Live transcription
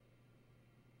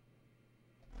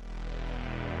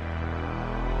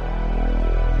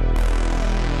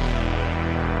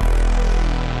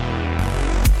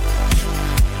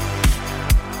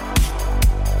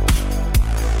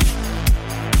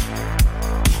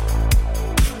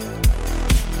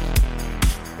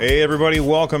Hey everybody,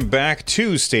 welcome back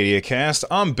to Stadia Cast.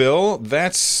 I'm Bill.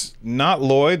 That's not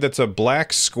Lloyd, that's a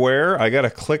black square. I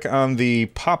gotta click on the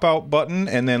pop-out button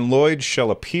and then Lloyd shall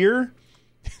appear.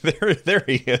 There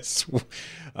he is.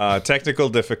 Technical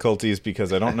difficulties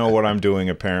because I don't know what I'm doing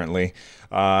apparently.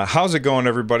 How's it going,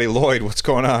 everybody? Lloyd, what's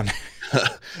going on?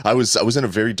 I was in a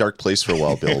very dark place for a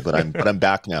while, Bill, but I'm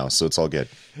back now, so it's all good.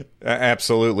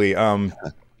 Absolutely. Boy,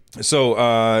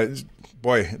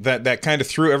 that kind of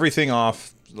threw everything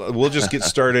off. We'll just get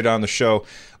started on the show.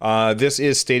 This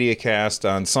is Stadia Cast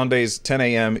on Sundays, 10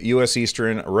 a.m. U.S.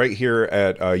 Eastern, right here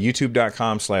at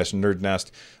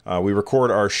youtube.com/nerdnest. We record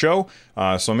our show,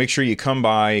 so make sure you come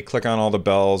by, click on all the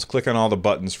bells, click on all the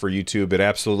buttons for YouTube. It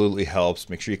absolutely helps.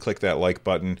 Make sure you click that like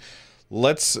button.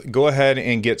 Let's go ahead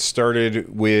and get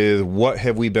started with what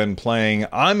have we been playing.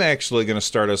 I'm actually going to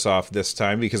start us off this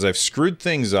time because I've screwed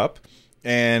things up,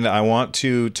 and I want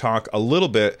to talk a little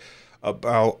bit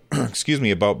about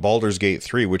about Baldur's Gate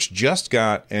 3, which just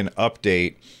got an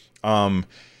update. The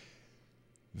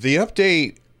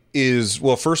update is,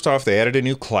 well, first off, they added a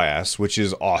new class, which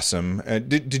is awesome.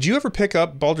 Did you ever pick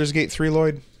up Baldur's Gate 3,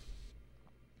 Lloyd?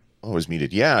 Oh, it was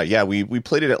muted. Yeah. We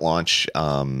played it at launch,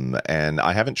 and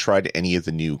I haven't tried any of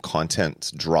the new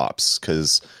content drops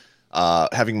because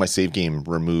having my save game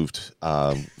removed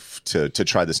to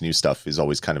try this new stuff is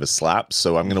always kind of a slap.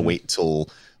 So I'm going to wait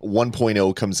till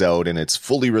 1.0 comes out and it's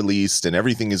fully released and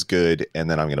everything is good, and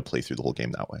then I'm going to play through the whole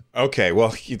game that way. Okay,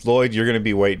 well, Lloyd, you're going to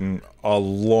be waiting a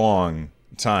long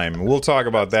time. We'll talk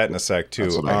about that in a sec, too.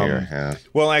 That's what I hear, yeah.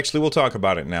 Well, actually, we'll talk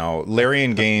about it now.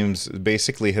 Larian Games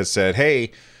basically has said,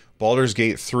 hey, Baldur's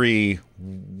Gate 3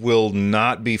 will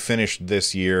not be finished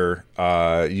this year.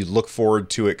 You look forward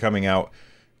to it coming out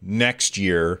next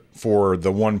year for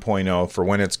the 1.0, for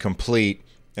when it's complete.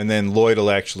 And then Lloyd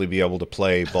will actually be able to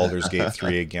play Baldur's Gate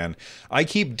 3 again. I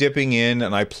keep dipping in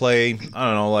and I play, I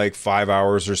don't know, like 5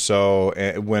 hours or so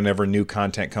whenever new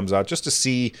content comes out, just to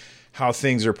see how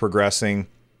things are progressing.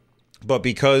 But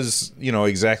because, you know,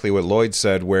 exactly what Lloyd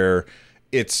said, where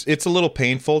it's a little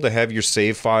painful to have your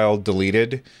save file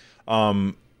deleted,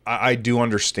 I do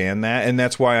understand that. And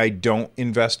that's why I don't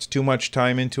invest too much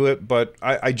time into it. But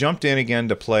I jumped in again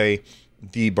to play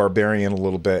the Barbarian a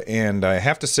little bit. And I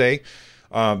have to say,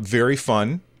 very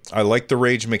fun. I like the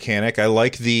rage mechanic. I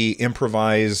like the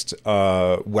improvised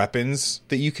weapons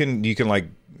that you can like,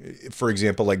 for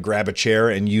example, like grab a chair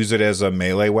and use it as a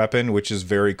melee weapon, which is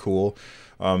very cool.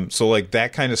 So like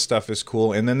that kind of stuff is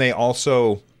cool. And then they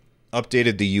also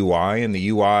updated the UI, and the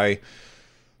UI,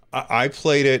 I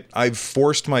played it. I've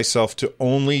forced myself to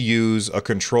only use a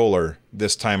controller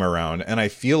this time around, and I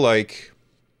feel like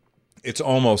it's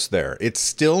almost there. It's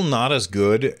still not as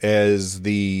good as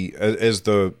the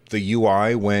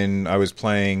UI when I was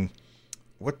playing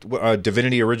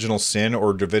Divinity Original Sin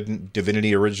or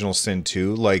Divinity Original Sin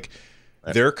 2. Like,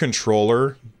 their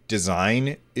controller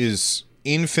design is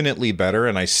infinitely better,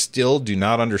 and I still do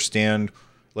not understand.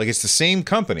 Like, it's the same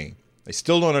company. I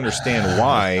still don't understand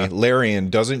why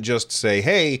Larian doesn't just say,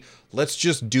 hey, let's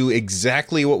just do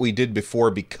exactly what we did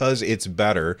before because it's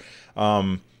better.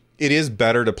 It is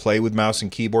better to play with mouse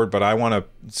and keyboard, but I want to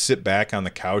sit back on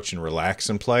the couch and relax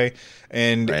and play.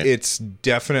 And It's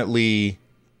definitely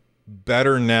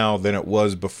better now than it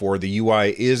was before. The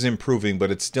UI is improving,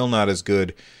 but it's still not as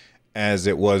good as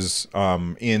it was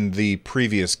in the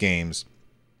previous games.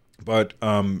 But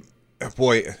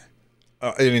boy,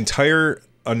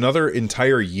 another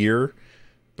entire year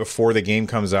before the game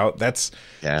comes out, that's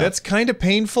kind of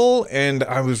painful. And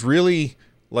I was really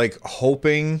like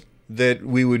hoping that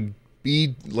we would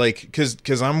be like,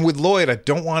 because I'm with Lloyd, I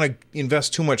don't want to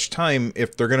invest too much time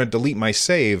if they're going to delete my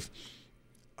save.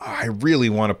 I really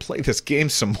want to play this game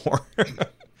some more.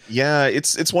 Yeah,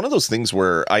 it's one of those things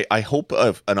where I hope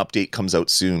an update comes out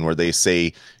soon where they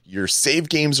say your save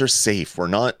games are safe. We're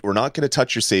not going to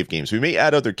touch your save games. We may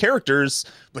add other characters,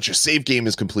 but your save game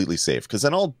is completely safe. Because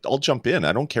then I'll jump in.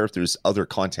 I don't care if there's other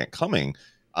content coming.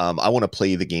 I want to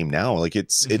play the game now. Like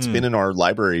it's been in our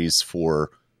libraries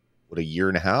for a year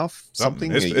and a half,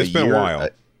 something. It's been a while.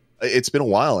 It's been a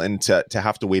while, and to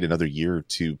have to wait another year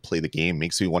to play the game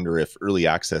makes me wonder if early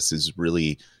access is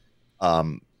really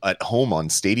at home on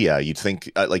Stadia. You'd think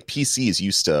like PC is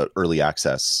used to early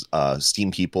access.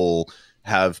 Steam people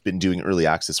have been doing early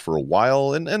access for a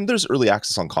while, and there's early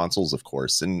access on consoles, of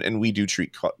course, and we do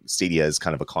treat Stadia as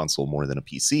kind of a console more than a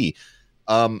PC.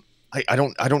 I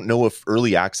don't know if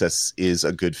early access is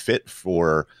a good fit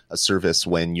for a service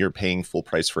when you're paying full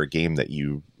price for a game that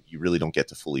you really don't get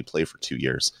to fully play for 2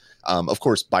 years. Of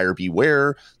course, buyer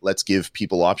beware. Let's give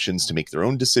people options to make their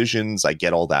own decisions. I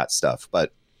get all that stuff,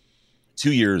 but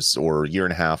 2 years or a year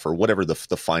and a half or whatever the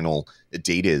final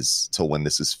date is till when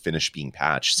this is finished being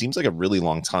patched seems like a really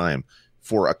long time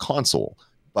for a console.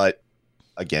 But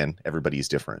again, everybody's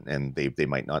different, and they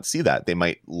might not see that. They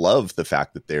might love the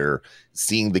fact that they're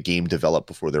seeing the game develop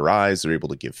before their eyes. They're able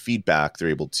to give feedback. They're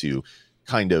able to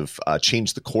kind of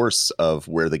change the course of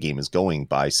where the game is going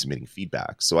by submitting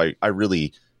feedback. So I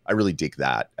really dig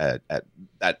that.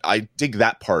 I dig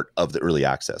that part of the early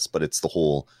access, but it's the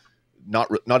whole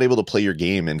not able to play your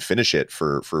game and finish it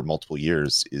for multiple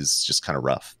years is just kind of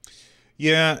rough.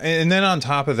 Yeah, and then on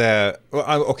top of that,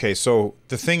 okay, so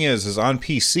the thing is on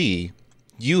PC,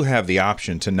 you have the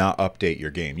option to not update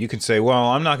your game. You can say, well,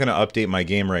 I'm not going to update my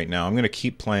game right now. I'm going to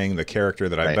keep playing the character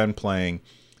that I've been playing.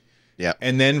 Yeah.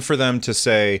 And then for them to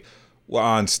say, well,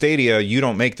 on Stadia, you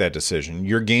don't make that decision.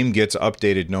 Your game gets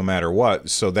updated no matter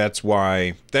what. So that's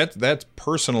why that's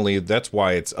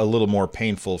why it's a little more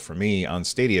painful for me on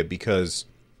Stadia, because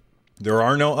there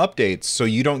are no updates. So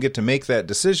you don't get to make that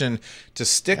decision to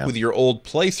stick with your old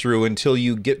playthrough until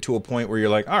you get to a point where you're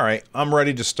like, all right, I'm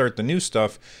ready to start the new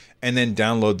stuff, and then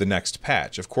download the next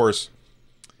patch. Of course,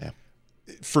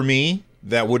 for me,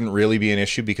 that wouldn't really be an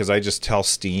issue because I just tell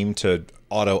Steam to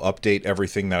auto update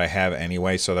everything that I have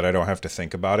anyway, so that I don't have to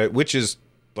think about it, which is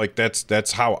like,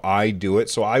 that's how I do it.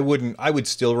 So I would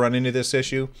still run into this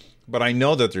issue, but I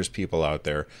know that there's people out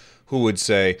there who would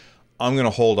say, I'm going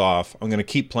to hold off. I'm going to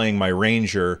keep playing my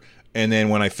Ranger, and then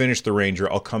when I finish the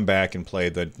Ranger, I'll come back and play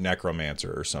the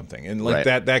Necromancer or something. And like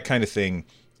that kind of thing,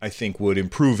 I think would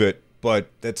improve it, but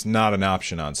that's not an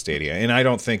option on Stadia. And I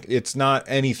don't think it's not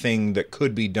anything that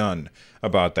could be done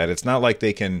about that. It's not like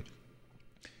they can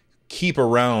keep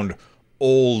around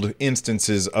old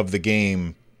instances of the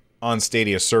game on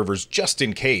Stadia servers just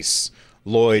in case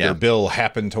Lloyd or Bill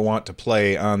happen to want to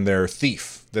play on their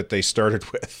Thief that they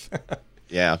started with.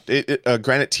 Yeah.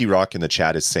 Granite T-Rock in the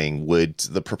chat is saying, would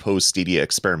the proposed Stadia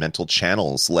experimental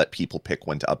channels let people pick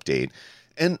when to update?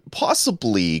 And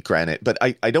possibly, Granite, but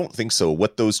I don't think so.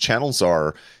 What those channels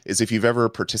are is, if you've ever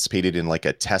participated in like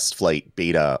a test flight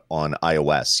beta on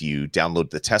iOS, you download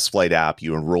the test flight app,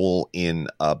 you enroll in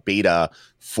a beta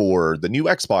for the new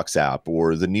Xbox app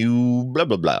or the new blah,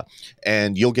 blah, blah.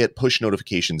 And you'll get push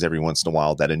notifications every once in a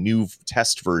while that a new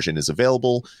test version is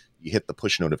available. You hit the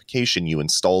push notification, you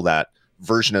install that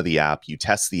version of the app, you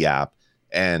test the app,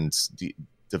 and the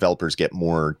developers get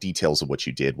more details of what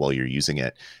you did while you're using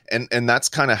it. And that's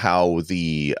kind of how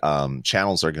the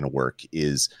channels are going to work,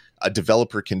 is a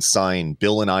developer can sign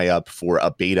Bill and I up for a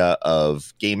beta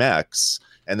of Game X,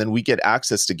 and then we get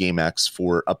access to Game X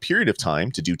for a period of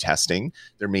time to do testing.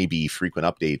 There may be frequent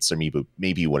updates, or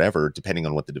maybe whatever, depending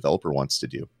on what the developer wants to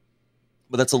do.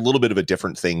 But that's a little bit of a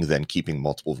different thing than keeping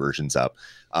multiple versions up,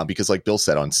 because like Bill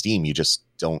said, on Steam, you just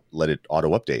don't let it auto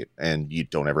update, and you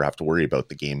don't ever have to worry about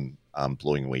the game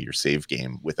blowing away your save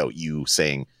game without you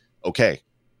saying, okay,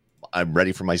 I'm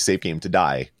ready for my save game to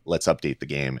die. Let's update the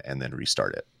game and then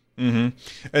restart it. Mm-hmm.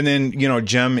 And then,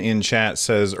 Jem in chat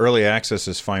says early access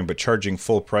is fine, but charging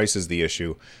full price is the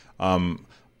issue.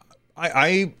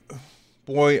 I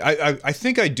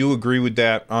think I do agree with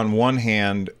that on one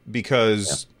hand,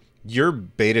 because you're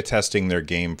beta testing their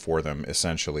game for them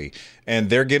essentially, and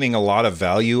they're getting a lot of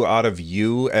value out of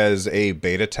you as a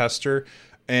beta tester.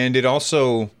 And it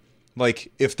also,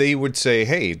 like, if they would say,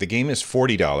 hey, the game is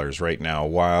 $40 right now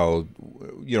while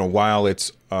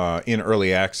it's in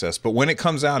early access, but when it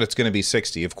comes out, it's going to be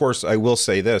 $60. Of course, I will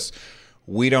say this.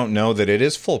 We don't know that it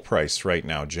is full price right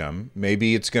now, Jem.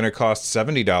 Maybe it's going to cost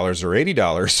 $70 or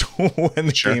 $80 when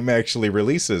the game actually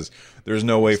releases. There's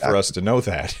no way for us to know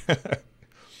that.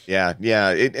 Yeah.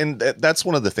 That's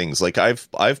one of the things. Like, I've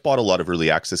bought a lot of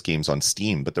early access games on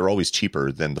Steam, but they're always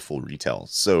cheaper than the full retail.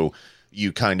 So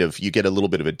you get a little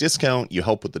bit of a discount, you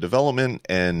help with the development,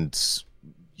 and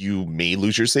you may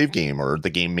lose your save game, or the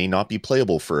game may not be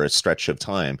playable for a stretch of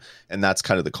time. And that's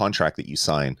kind of the contract that you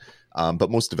sign.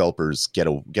 But most developers get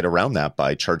around that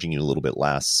by charging you a little bit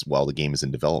less while the game is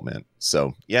in development.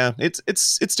 So yeah,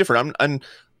 it's different.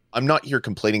 I'm not here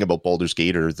complaining about Baldur's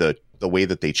Gate or the way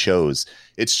that they chose.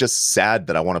 It's just sad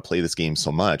that I want to play this game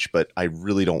so much, but I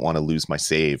really don't want to lose my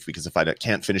save, because if I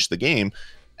can't finish the game,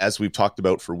 as we've talked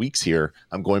about for weeks here,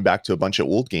 I'm going back to a bunch of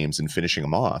old games and finishing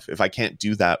them off. If I can't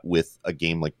do that with a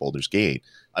game like Baldur's Gate,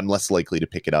 I'm less likely to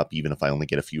pick it up, even if I only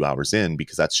get a few hours in,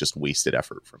 because that's just wasted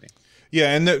effort for me.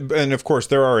 Yeah, and of course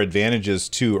there are advantages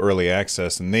to early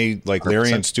access, and they, like 100%.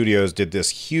 Larian Studios did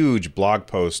this huge blog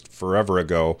post forever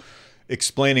ago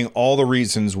explaining all the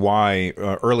reasons why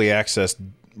early access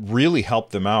really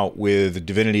helped them out with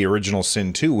Divinity Original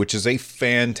Sin 2, which is a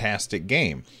fantastic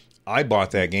game. I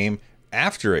bought that game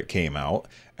after it came out,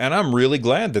 And I'm really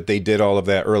glad that they did all of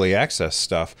that early access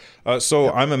stuff.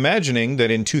 So I'm imagining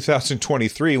that in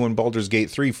 2023, when Baldur's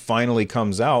Gate 3 finally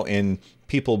comes out and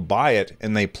people buy it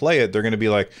and they play it, they're going to be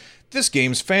like, this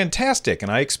game's fantastic.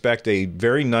 And I expect a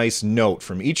very nice note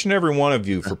from each and every one of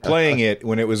you for playing it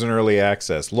when it was in early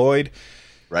access. Lloyd,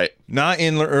 right? Not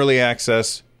in early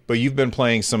access, but you've been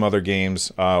playing some other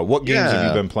games. What games have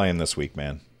you been playing this week,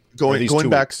 man? Going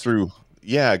back through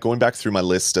my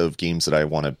list of games that I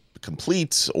want to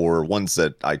complete or ones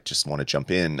that I just want to jump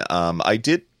in. I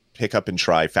did pick up and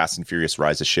try Fast and Furious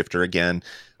Rise of Shifter again.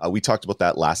 We talked about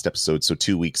that last episode, so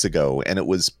 2 weeks ago, and it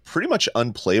was pretty much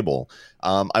unplayable.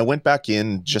 I went back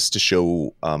in just to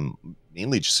show,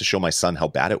 mainly just to show my son how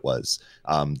bad it was,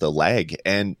 the lag,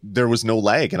 and there was no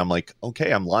lag, and I'm like,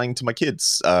 okay, I'm lying to my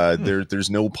kids.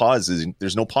 There's no pauses,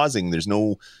 there's no pausing, there's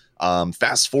no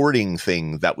fast forwarding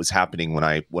thing that was happening when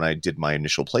I did my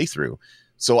initial playthrough.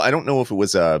 So I don't know if it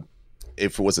was a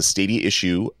Stadia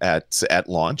issue at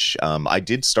launch. I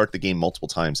did start the game multiple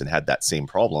times and had that same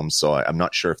problem, so I'm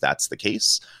not sure if that's the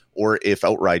case, or if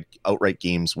Outright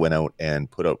Games went out and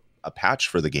put up a patch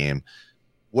for the game.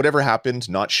 Whatever happened,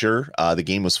 not sure. The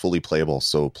game was fully playable,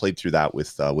 so played through that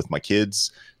with my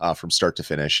kids from start to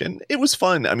finish, and it was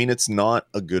fun. I mean, it's not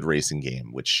a good racing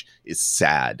game, which is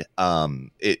sad.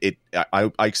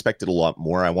 I expected a lot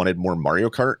more. I wanted more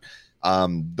Mario Kart.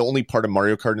 The only part of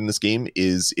Mario Kart in this game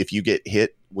is if you get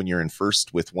hit when you're in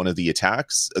first with one of the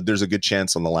attacks, there's a good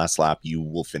chance on the last lap you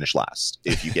will finish last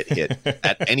if you get hit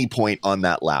at any point on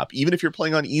that lap. Even if you're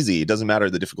playing on easy, it doesn't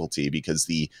matter the difficulty because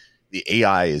the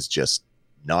AI is just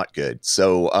not good.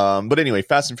 So, but anyway,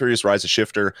 Fast and Furious Rise of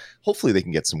Shifter, hopefully they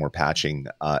can get some more patching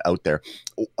out there.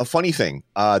 A funny thing,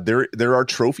 there are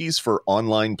trophies for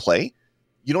online play.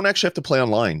 You don't actually have to play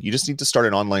online. You just need to start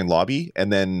an online lobby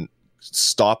and then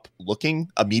stop looking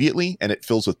immediately, and it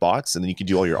fills with bots, and then you can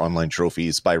do all your online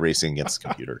trophies by racing against the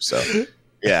computer. So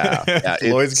yeah,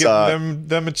 Lloyd's getting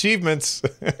them achievements.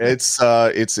 it's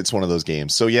one of those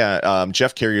games. So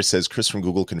Jeff Carrier says Chris from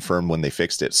Google confirmed when they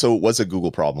fixed it. So it was a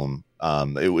Google problem.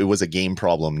 It was a game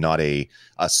problem, not a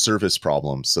service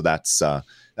problem. So that's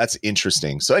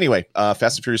interesting. So anyway,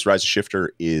 Fast and Furious Rise of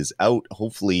Shifter is out.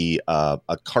 Hopefully a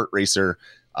kart racer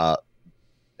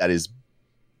that is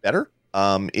better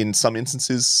in some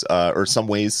instances or some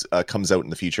ways comes out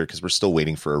in the future, because we're still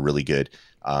waiting for a really good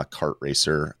kart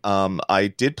racer.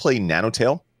 I did play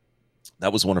Nanotale.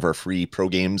 That was one of our free pro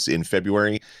games in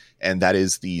February, and that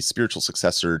is the spiritual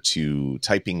successor to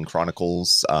Typing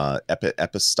Chronicles.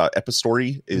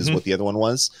 Epistory is what the other one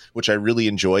was, which I really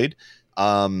enjoyed.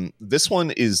 This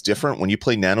one is different. When you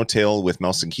play Nanotale with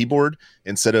mouse and keyboard,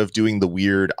 instead of doing the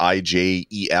weird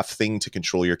IJEF thing to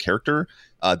control your character,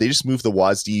 they just move the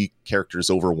WASD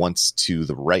characters over once to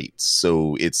the right.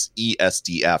 So it's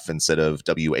ESDF instead of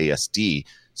WASD.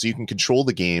 So you can control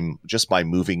the game just by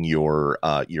moving your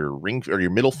ring or your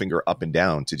middle finger up and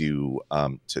down to do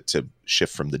to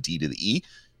shift from the D to the E,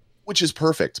 which is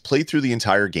perfect. Played through the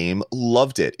entire game,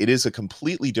 loved it. It is a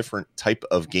completely different type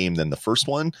of game than the first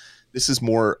one. This is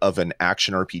more of an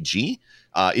action RPG.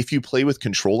 If you play with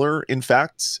controller, in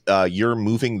fact, you're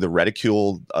moving the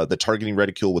reticule, the targeting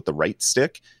reticule with the right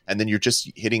stick, and then you're just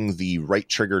hitting the right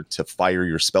trigger to fire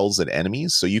your spells at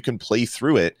enemies. So you can play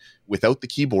through it without the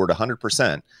keyboard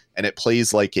 100%, and it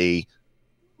plays like a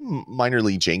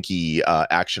minorly janky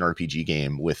action RPG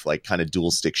game with like kind of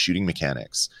dual stick shooting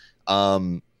mechanics.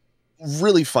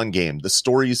 Really fun game. The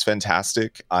story is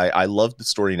fantastic. I love the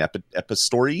story in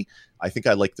Epistory. I think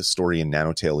I like the story in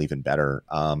Nanotale even better.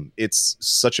 It's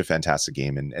such a fantastic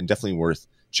game and definitely worth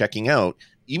checking out.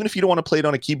 Even if you don't want to play it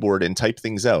on a keyboard and type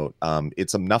things out,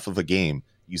 it's enough of a game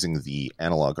using the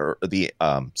analog or the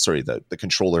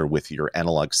controller with your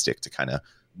analog stick to kind of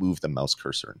move the mouse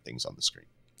cursor and things on the screen.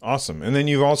 Awesome. And then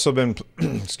you've also been,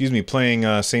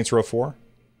 playing Saints Row 4?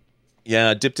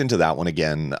 Yeah, dipped into that one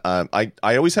again. I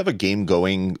always have a game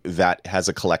going that has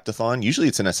a collectathon. Usually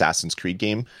it's an Assassin's Creed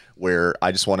game where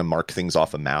I just want to mark things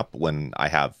off a map when I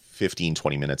have 15,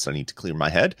 20 minutes I need to clear my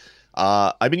head.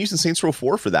 I've been using Saints Row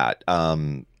 4 for that.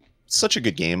 Such a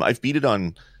good game. I've beat it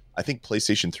on, I think,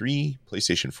 PlayStation 3,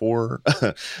 PlayStation 4.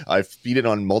 I've beat it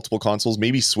on multiple consoles,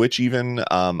 maybe Switch even.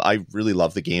 I really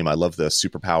love the game. I love the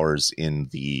superpowers in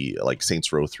the like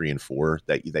Saints Row 3 and 4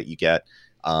 that you get.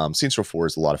 Saints Row 4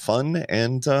 is a lot of fun,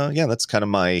 and that's kind of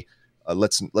my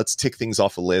let's tick things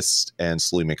off a list and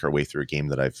slowly make our way through a game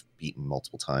that I've beaten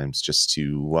multiple times, just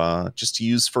to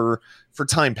use for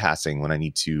time passing when I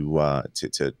need to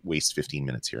waste 15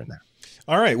 minutes here and there.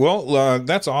 All right, well,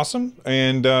 that's awesome,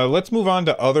 and let's move on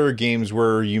to other games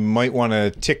where you might want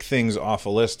to tick things off a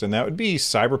list, and that would be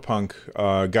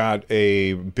Cyberpunk. Got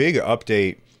a big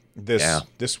update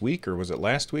this week, or was it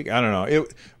last week? I don't know.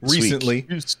 It This week, recently.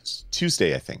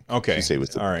 Tuesday, I think. Okay. Tuesday was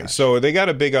the All right. patch. So they got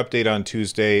a big update on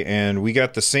Tuesday, and we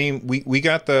got the same. We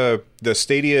got the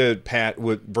Stadia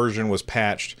version was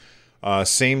patched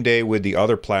same day with the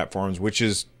other platforms, which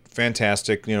is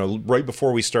fantastic. You know, right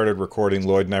before we started recording,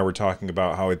 Lloyd and I were talking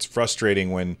about how it's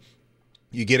frustrating when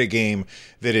you get a game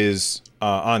that is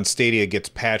on Stadia gets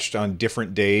patched on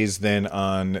different days than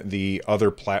on the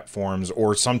other platforms,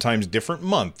 or sometimes different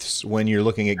months when you're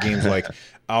looking at games like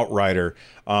Outrider.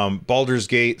 Baldur's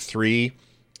Gate 3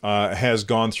 has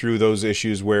gone through those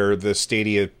issues where the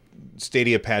Stadia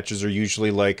patches are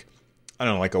usually like, I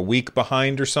don't know, like a week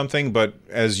behind or something, but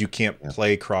as you can't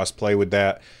play cross-play with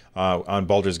that on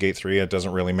Baldur's Gate 3, it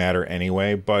doesn't really matter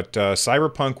anyway. But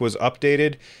Cyberpunk was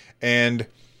updated, and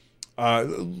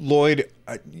Lloyd,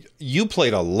 you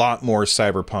played a lot more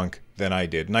Cyberpunk than I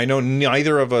did. And I know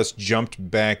neither of us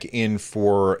jumped back in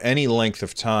for any length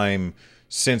of time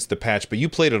since the patch, but you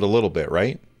played it a little bit,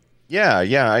 right?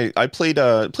 Yeah. I played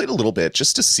a little bit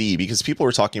just to see, because people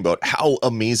were talking about how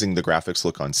amazing the graphics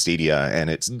look on Stadia, and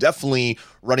it's definitely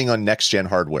running on next gen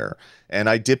hardware. And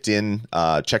I dipped in,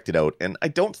 checked it out, and I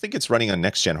don't think it's running on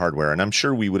next gen hardware. And I'm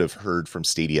sure we would have heard from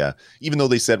Stadia, even though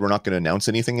they said we're not going to announce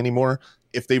anything anymore.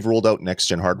 If they've rolled out next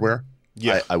gen hardware,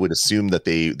 I would assume that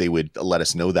they would let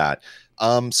us know that.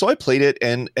 So I played it,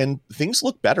 and things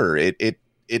look better.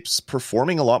 It's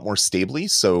performing a lot more stably.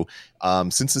 So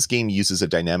since this game uses a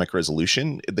dynamic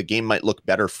resolution, the game might look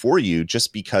better for you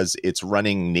just because it's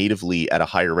running natively at a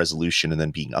higher resolution and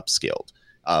then being upscaled.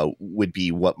 Would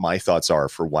be what my thoughts are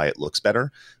for why it looks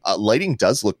better. Lighting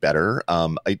does look better.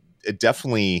 It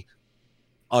definitely,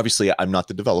 obviously, I'm not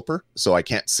the developer, so I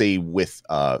can't say with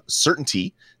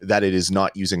certainty that it is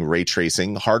not using ray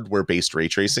tracing, hardware-based ray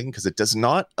tracing, because it does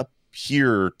not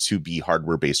appear to be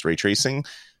hardware-based ray tracing.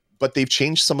 But they've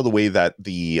changed some of the way that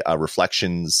the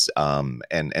reflections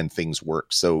and things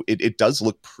work. So it does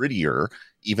look prettier,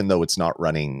 even though it's not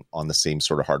running on the same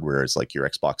sort of hardware as like your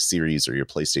Xbox Series or your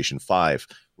PlayStation 5,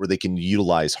 where they can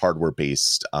utilize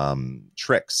hardware-based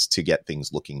tricks to get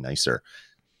things looking nicer.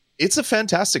 It's a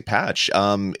fantastic patch.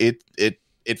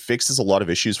 It fixes a lot of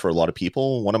issues for a lot of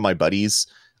people. One of my buddies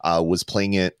was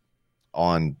playing it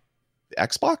on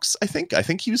Xbox. I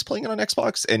think he was playing it on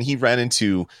Xbox, and he ran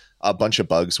into a bunch of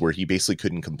bugs where he basically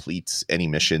couldn't complete any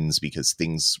missions because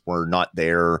things were not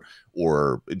there,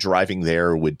 or driving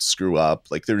there would screw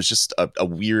up. Like there was just a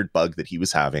weird bug that he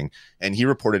was having, and he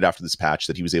reported after this patch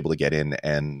that he was able to get in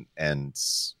and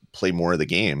play more of the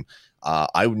game.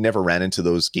 I never ran into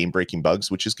those game breaking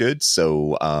bugs, which is good.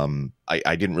 So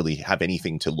I didn't really have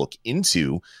anything to look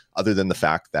into other than the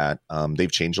fact that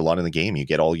they've changed a lot in the game. You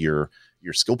get all your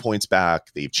skill points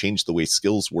back. They've changed the way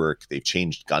skills work. They've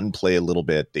changed gunplay a little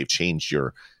bit. They've changed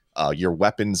your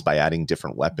weapons by adding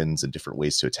different weapons and different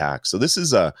ways to attack. So this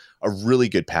is a really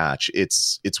good patch.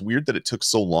 It's weird that it took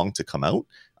so long to come out,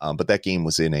 but that game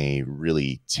was in a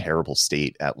really terrible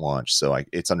state at launch. So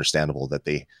it's understandable that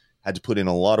they had to put in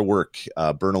a lot of work,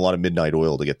 burn a lot of midnight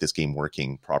oil to get this game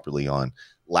working properly on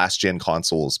last gen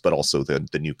consoles, but also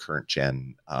the new current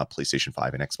gen PlayStation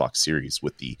 5 and Xbox Series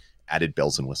with the added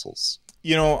bells and whistles.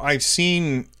 You know, I've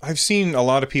seen a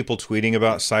lot of people tweeting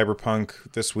about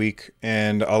Cyberpunk this week,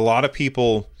 and a lot of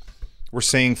people were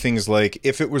saying things like,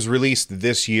 if it was released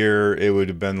this year, it would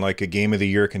have been like a Game of the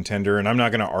Year contender. And I'm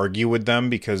not going to argue with them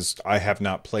because I have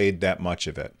not played that much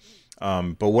of it.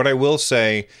 But what I will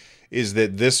say is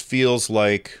that this feels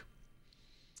like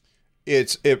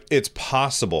it's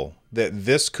possible that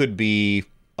this could be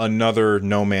another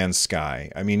No Man's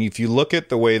Sky. I mean, if you look at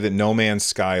the way that No Man's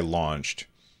Sky launched,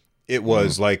 it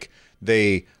was like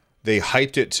they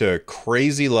hyped it to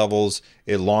crazy levels.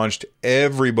 It launched,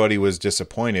 everybody was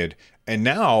disappointed, and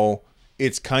now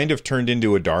it's kind of turned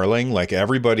into a darling. Like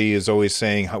everybody is always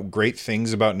saying how great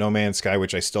things about No Man's Sky,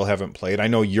 which I still haven't played. I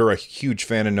know you're a huge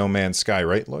fan of No Man's Sky,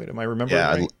 right, Lloyd? Am I remembering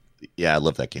right? I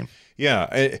love that game.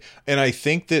 Yeah, and I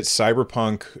think that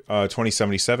Cyberpunk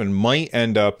 2077 might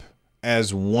end up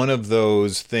as one of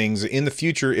those things in the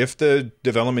future if the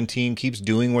development team keeps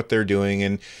doing what they're doing.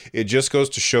 And it just goes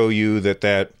to show you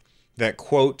that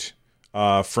quote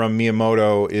from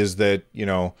Miyamoto is that, you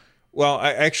know, well,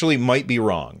 I actually might be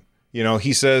wrong. You know,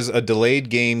 he says a delayed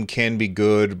game can be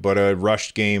good, but a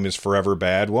rushed game is forever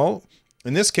bad. Well,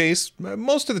 in this case,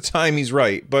 most of the time he's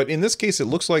right. But in this case, it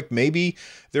looks like maybe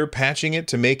they're patching it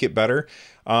to make it better.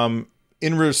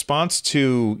 In response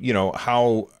to, you know,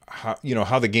 how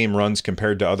the game runs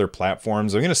compared to other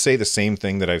platforms, I'm going to say the same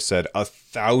thing that I've said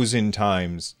 1,000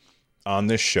 times on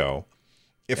this show.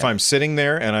 If I'm sitting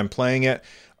there and I'm playing it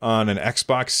on an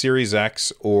Xbox Series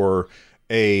X or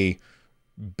a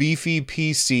beefy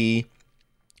PC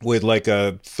with like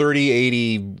a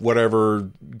 3080 whatever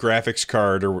graphics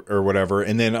card or whatever,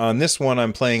 and then on this one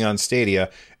I'm playing on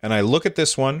Stadia, and I look at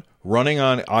this one running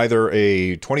on either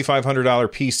a $2,500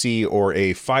 PC or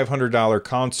a $500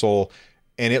 console,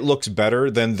 and it looks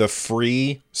better than the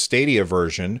free Stadia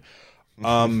version.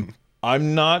 I'm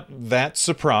not that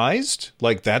surprised.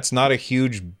 Like, that's not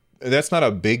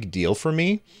a big deal for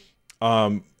me.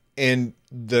 And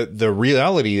the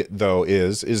reality though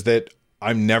is that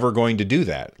I'm never going to do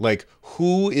that. Like,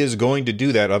 who is going to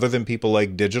do that other than people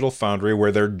like Digital Foundry,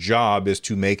 where their job is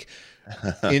to make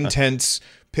intense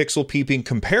pixel peeping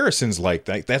comparisons like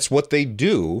that? That's what they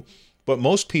do. But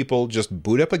most people just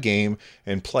boot up a game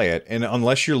and play it. And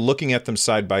unless you're looking at them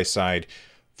side by side,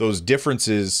 those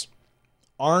differences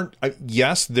aren't,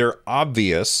 yes, they're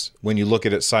obvious when you look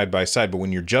at it side by side, but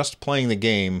when you're just playing the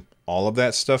game, all of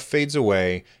that stuff fades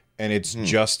away and it's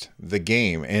just the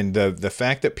game. And the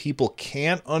fact that people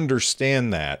can't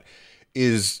understand that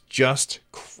is just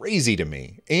crazy to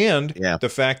me. And the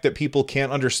fact that people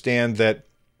can't understand that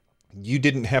you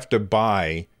didn't have to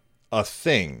buy a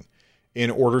thing in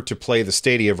order to play the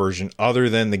Stadia version other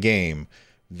than the game,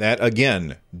 that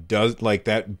again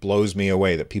that blows me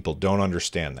away that people don't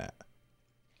understand that.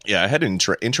 Yeah, I had an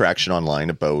interaction online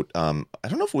about, I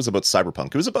don't know if it was about Cyberpunk.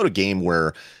 It was about a game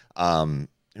where,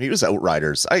 maybe it was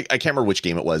Outriders. I can't remember which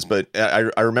game it was, but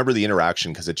I remember the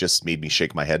interaction because it just made me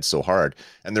shake my head so hard.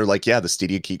 And they're like, yeah, the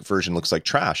Stadia Geek version looks like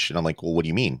trash. And I'm like, well, what do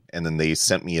you mean? And then they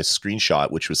sent me a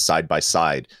screenshot, which was side by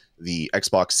side, the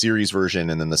Xbox Series version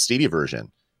and then the Stadia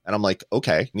version. And I'm like,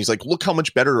 okay. And he's like, look how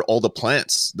much better all the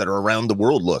plants that are around the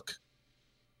world look.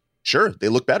 Sure, they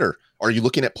look better. Are you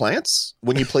looking at plants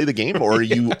when you play the game, or are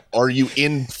you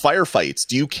in firefights?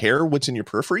 Do you care what's in your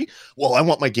periphery? Well, I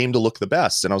want my game to look the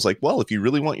best. And I was like, well, if you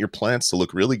really want your plants to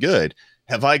look really good,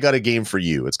 have I got a game for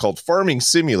you? It's called Farming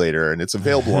Simulator, and it's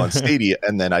available on Stadia.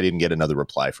 And then I didn't get another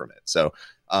reply from it. So,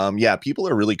 yeah, people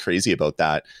are really crazy about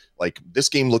that. Like, this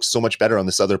game looks so much better on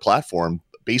this other platform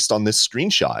based on this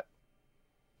screenshot.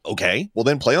 Okay, well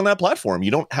then play on that platform. You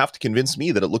don't have to convince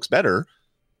me that it looks better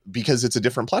because it's a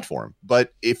different platform.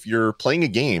 But if you're playing a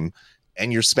game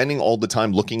and you're spending all the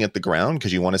time looking at the ground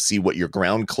because you want to see what your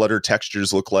ground clutter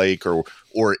textures look like,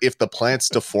 or if the plants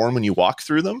deform when you walk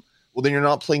through them, well, then you're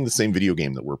not playing the same video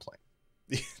game that we're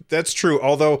playing. That's true.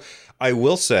 Although I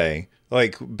will say,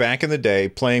 like, back in the day,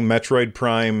 playing Metroid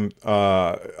Prime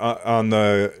on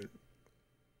the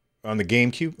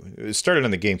GameCube, it started on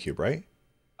the GameCube, right?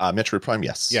 Metroid Prime,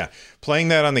 yes. Yeah. Playing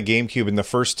that on the GameCube, and the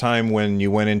first time when you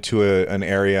went into an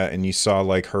area and you saw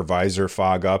like her visor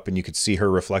fog up and you could see her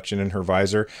reflection in her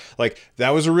visor, like, that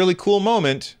was a really cool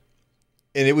moment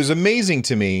and it was amazing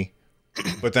to me.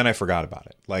 But then I forgot about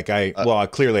it. Like,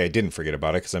 clearly I didn't forget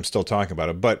about it because I'm still talking about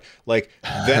it. But like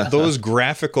those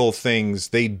graphical things,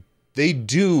 they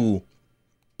do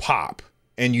pop,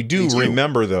 and you do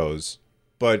remember those.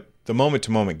 But the moment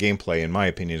to moment gameplay, in my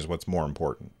opinion, is what's more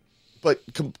important. But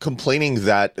complaining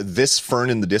that this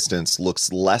fern in the distance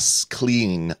looks less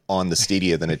clean on the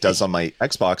Stadia than it does on my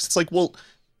Xbox, it's like, well,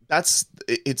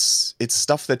 it's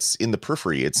stuff that's in the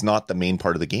periphery. It's not the main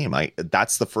part of the game.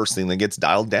 That's the first thing that gets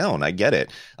dialed down. I get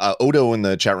it. Odo in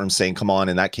the chat room saying, come on,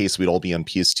 in that case, we'd all be on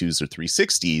PS2s or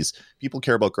 360s. People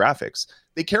care about graphics.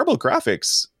 They care about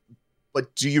graphics,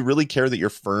 but do you really care that your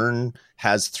fern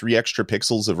has 3 extra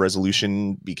pixels of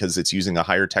resolution because it's using a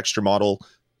higher texture model?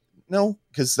 No,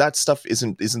 because that stuff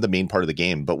isn't the main part of the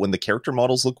game. But when the character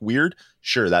models look weird,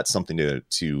 sure, that's something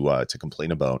to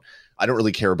complain about. I don't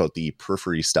really care about the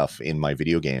periphery stuff in my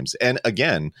video games. And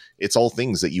again, it's all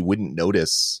things that you wouldn't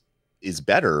notice is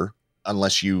better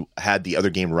unless you had the other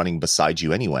game running beside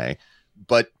you anyway.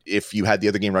 But if you had the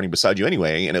other game running beside you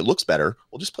anyway and it looks better,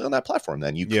 well, just play on that platform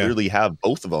then. You clearly have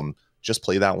both of them. Just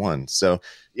play that one. So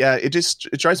yeah, it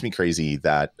drives me crazy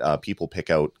that people pick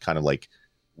out kind of like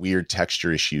weird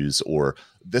texture issues, or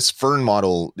this fern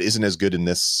model isn't as good in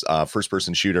this first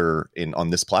person shooter on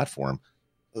this platform.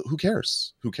 Who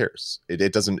cares?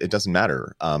 It doesn't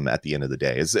matter at the end of the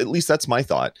day. At least that's my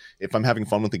thought. If I'm having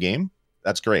fun with the game,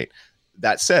 that's great.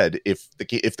 That said, if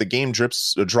the game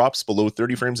drops below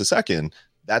 30 frames a second,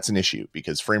 that's an issue,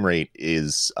 because frame rate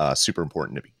is super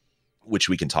important to me, which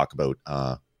we can talk about.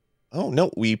 Oh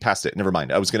no, we passed it. Never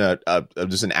mind. I was gonna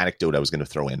there's an anecdote I was gonna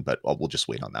throw in, but we'll just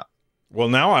wait on that. Well,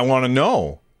 now I want to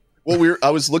know. Well,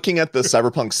 I was looking at the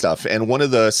Cyberpunk stuff, and one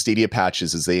of the Stadia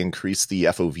patches is they increased the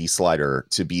FOV slider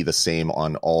to be the same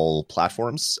on all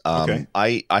platforms. Okay.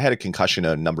 I had a concussion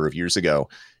a number of years ago,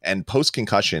 and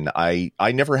post-concussion, I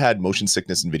never had motion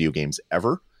sickness in video games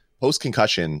ever.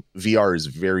 Post-concussion, VR is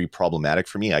very problematic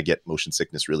for me. I get motion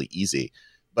sickness really easy.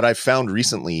 But I've found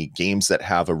recently games that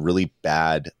have a really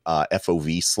bad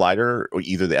FOV slider, or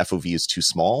either the FOV is too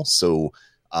small. So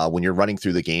when you're running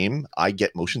through the game, I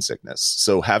get motion sickness.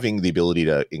 So having the ability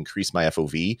to increase my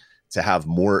FOV to have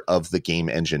more of the game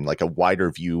engine, like a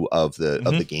wider view of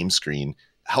the game screen,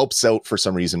 helps out for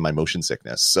some reason my motion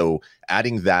sickness. So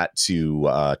adding that to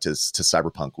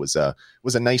Cyberpunk was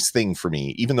a nice thing for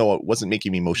me, even though it wasn't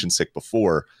making me motion sick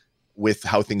before. With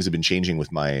how things have been changing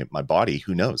with my body,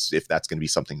 who knows if that's going to be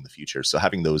something in the future. So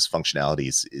having those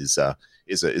functionalities is a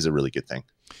really good thing.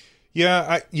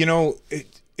 Yeah,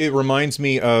 it reminds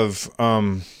me of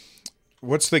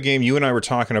what's the game you and I were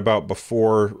talking about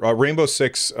before? Rainbow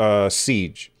Six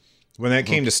Siege. When that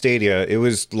came to Stadia, it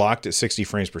was locked at 60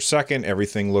 frames per second.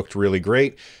 Everything looked really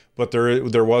great, but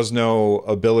there was no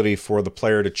ability for the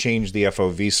player to change the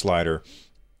FOV slider.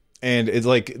 And it's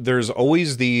like there's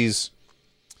always these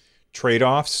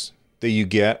trade-offs that you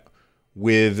get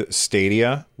with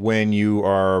Stadia when you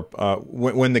are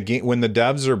when the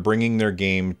devs are bringing their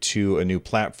game to a new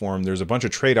platform. There's a bunch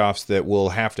of trade-offs that will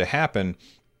have to happen,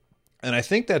 and I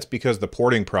think that's because the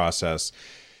porting process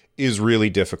is really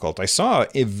difficult. I saw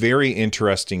a very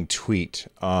interesting tweet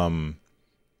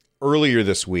earlier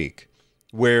this week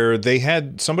where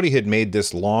somebody had made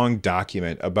this long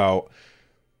document about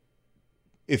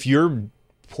if you're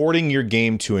porting your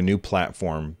game to a new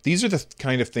platform, these are the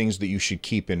kind of things that you should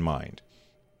keep in mind.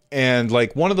 And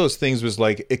like one of those things was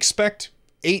like, expect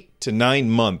 8 to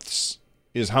 9 months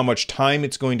is how much time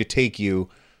it's going to take you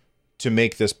to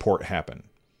make this port happen.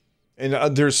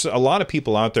 And there's a lot of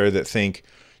people out there that think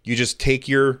you just take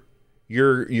your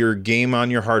game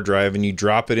on your hard drive and you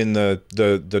drop it in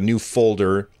the new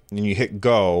folder and you hit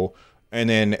go, and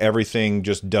then everything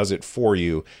just does it for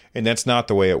you. And that's not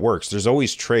the way it works. There's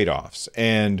always trade-offs.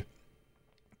 And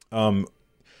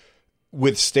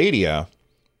with Stadia,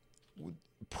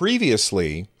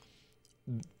 previously,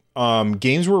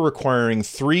 games were requiring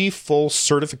 3 full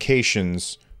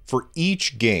certifications for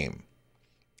each game.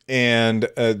 And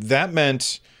that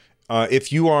meant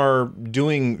if you are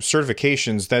doing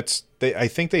certifications, I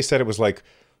think they said it was like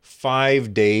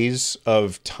 5 days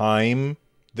of time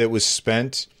that was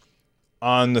spent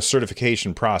on the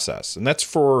certification process, and that's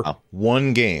for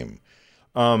one game.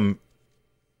 And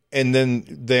then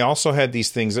they also had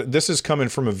these things. This is coming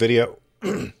from a video,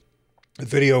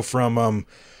 from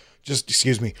just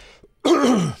excuse me.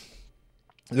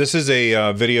 This is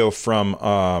a video from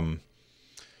oh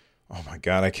my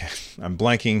god, I'm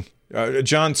blanking.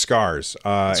 John Scars,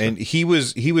 and he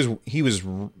was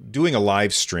doing a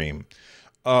live stream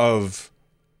of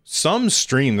some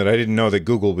stream that I didn't know that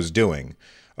Google was doing.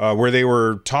 Where they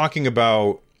were talking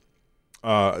about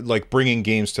like bringing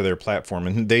games to their platform.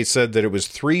 And they said that it was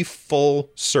 3 full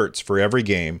certs for every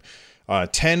game, 10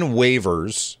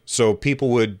 waivers. So people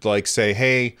would like say,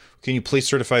 hey, can you please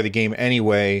certify the game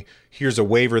anyway? Here's a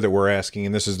waiver that we're asking,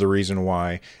 and this is the reason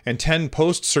why. And 10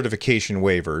 post-certification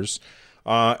waivers.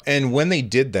 And when they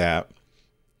did that,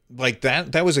 like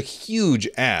that was a huge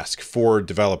ask for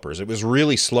developers. It was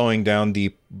really slowing down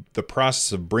the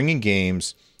process of bringing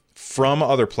games from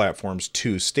other platforms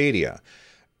to Stadia.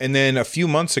 And then a few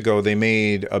months ago, they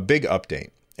made a big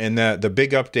update. And the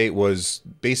big update was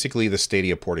basically the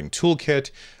Stadia porting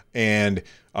toolkit and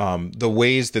the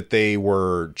ways that they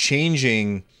were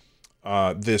changing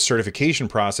the certification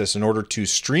process in order to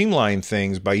streamline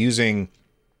things by using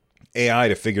AI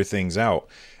to figure things out.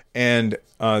 And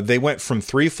they went from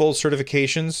 3 full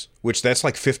certifications, which that's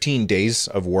like 15 days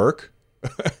of work.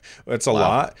 That's a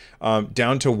lot.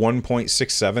 Down to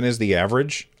 1.67 is the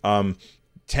average. 10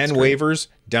 waivers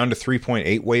down to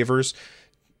 3.8 waivers.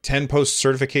 10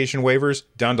 post-certification waivers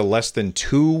down to less than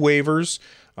 2 waivers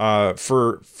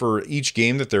for each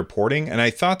game that they're porting. And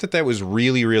I thought that was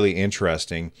really, really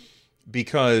interesting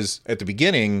because at the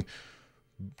beginning,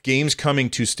 games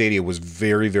coming to Stadia was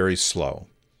very, very slow.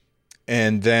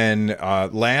 And then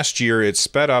last year, it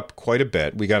sped up quite a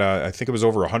bit. We got, I think it was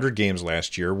over 100 games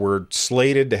last year. We're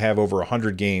slated to have over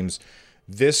 100 games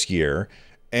this year.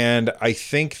 And I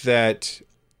think that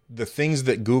the things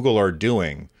that Google are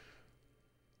doing,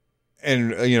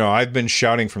 and, I've been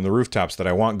shouting from the rooftops that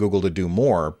I want Google to do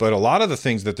more. But a lot of the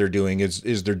things that they're doing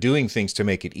is they're doing things to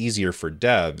make it easier for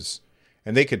devs.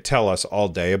 And they could tell us all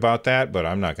day about that, but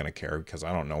I'm not going to care because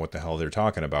I don't know what the hell they're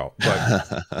talking about.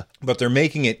 But they're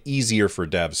making it easier for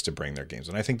devs to bring their games.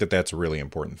 And I think that that's a really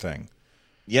important thing.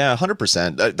 Yeah,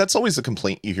 100%. That's always a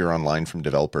complaint you hear online from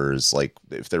developers. Like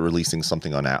if they're releasing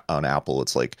something on Apple,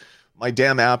 it's like, my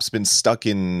damn app's been stuck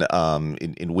in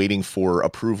waiting for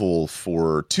approval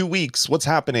for 2 weeks. What's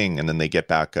happening? And then they get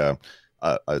back a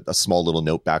small little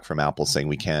note back from Apple saying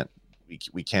we can't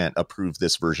we can't approve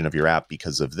this version of your app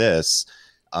because of this.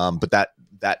 But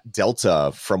that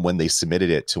delta from when they submitted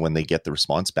it to when they get the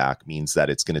response back means that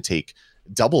it's going to take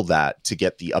double that to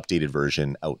get the updated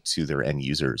version out to their end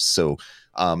users. So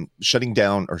slowing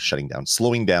down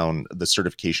the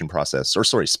certification process, or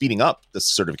sorry, speeding up the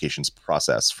certifications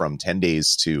process from 10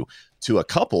 days to a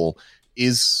couple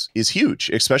is huge,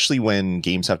 especially when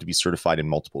games have to be certified in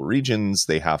multiple regions.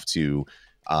 They have to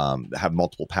have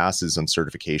multiple passes on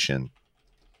certification.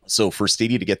 So for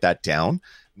Stadia to get that down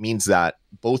means that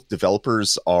both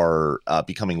developers are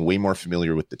becoming way more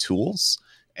familiar with the tools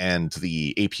and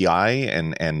the API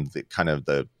and the kind of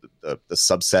the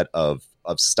subset of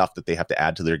stuff that they have to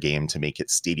add to their game to make it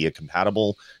Stadia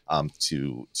compatible,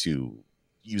 to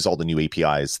use all the new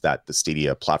APIs that the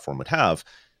Stadia platform would have.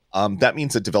 That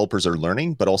means that developers are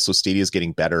learning, but also Stadia is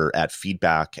getting better at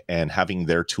feedback and having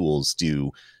their tools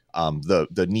do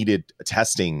the needed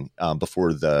testing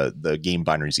before the game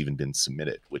binary's even been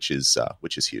submitted, which is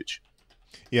huge.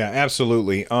 Yeah,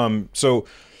 absolutely. So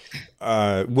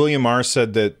William Marr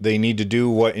said that they need to do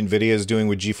what NVIDIA is doing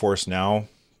with GeForce Now,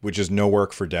 which is no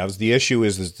work for devs. The issue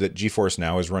is that GeForce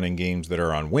Now is running games that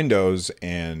are on Windows,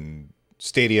 and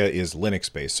Stadia is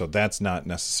Linux based, so that's not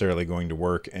necessarily going to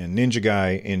work. And Ninja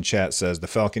Guy in chat says the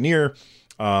Falconeer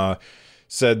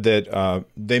said that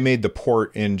they made the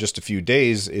port in just a few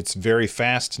days. It's very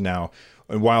fast now.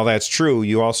 And while that's true,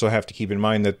 you also have to keep in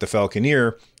mind that the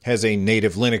Falconeer has a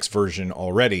native Linux version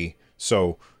already.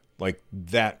 So like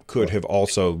that could have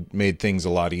also made things a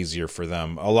lot easier for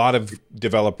them. A lot of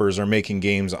developers are making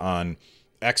games on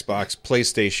Xbox,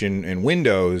 PlayStation, and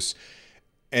Windows,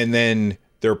 and then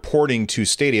they're porting to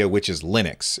Stadia, which is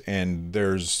Linux. And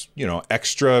there's,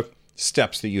 extra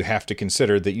steps that you have to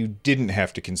consider that you didn't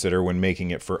have to consider when making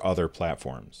it for other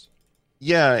platforms.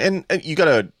 Yeah, and you got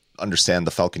to understand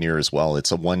the Falconeer as well.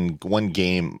 It's a one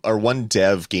game or one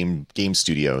dev game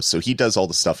studio, so he does all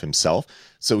the stuff himself.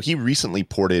 So he recently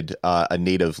ported a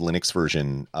native Linux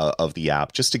version of the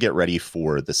app just to get ready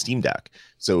for the Steam Deck.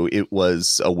 So it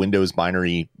was a Windows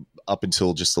binary up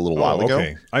until just a little while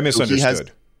ago. I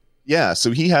misunderstood.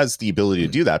 So he has the ability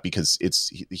to do that because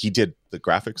he did the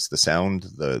graphics, the sound,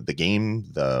 the game,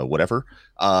 the whatever.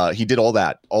 He did all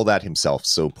that himself.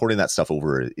 So porting that stuff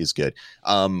over is good.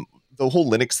 The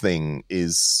whole Linux thing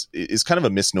is kind of a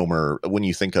misnomer when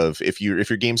you think of if your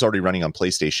game's already running on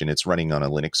PlayStation, it's running on a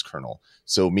Linux kernel.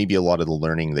 So maybe a lot of the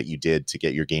learning that you did to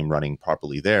get your game running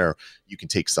properly there, you can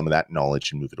take some of that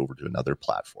knowledge and move it over to another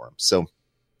platform. So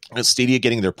Stadia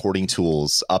getting their porting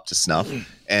tools up to snuff.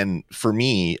 And for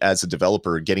me, as a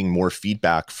developer, getting more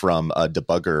feedback from a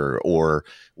debugger, or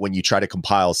when you try to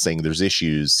compile saying there's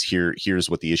issues, here's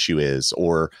what the issue is,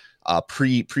 or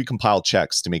pre-compiled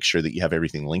checks to make sure that you have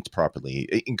everything linked properly.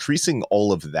 Increasing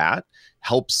all of that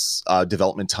helps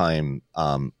development time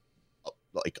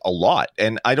like a lot.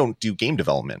 And I don't do game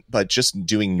development, but just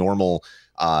doing normal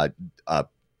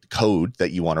code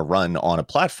that you want to run on a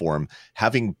platform,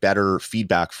 having better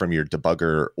feedback from your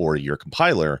debugger or your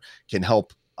compiler can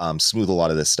help smooth a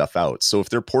lot of this stuff out. So if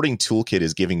their porting toolkit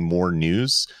is giving more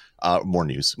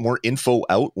info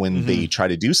out when they try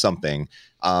to do something,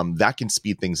 that can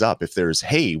speed things up. If there's,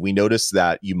 hey, we noticed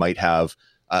that you might have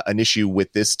an issue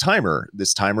with this timer.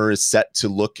 This timer is set to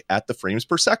look at the frames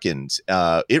per second.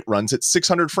 It runs at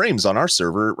 600 frames on our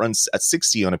server. It runs at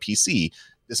 60 on a PC.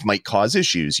 This might cause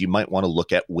issues. You might want to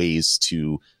look at ways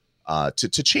to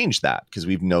change that, because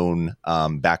we've known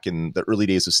back in the early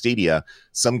days of Stadia,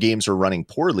 some games are running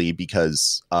poorly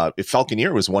because if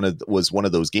Falconeer was one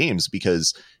of those games,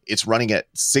 because it's running at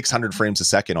 600 frames a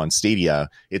second on Stadia,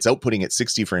 it's outputting at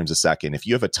 60 frames a second. If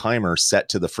you have a timer set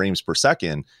to the frames per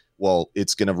second, well,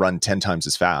 it's going to run 10 times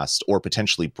as fast or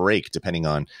potentially break depending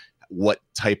on what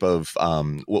type of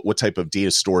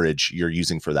data storage you're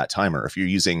using for that timer. If you're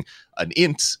using an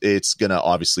int, it's going to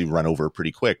obviously run over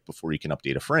pretty quick before you can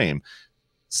update a frame.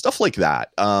 Stuff like that.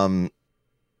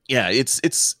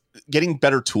 It's getting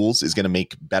better tools is going to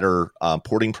make better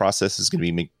porting process, is going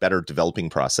to make better developing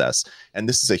process. And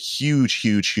this is a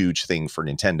huge thing for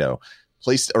Nintendo.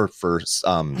 For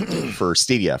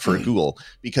Stadia, for Google,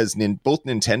 because both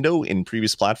Nintendo in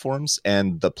previous platforms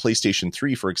and the PlayStation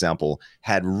 3, for example,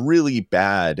 had really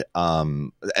bad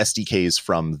SDKs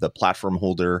from the platform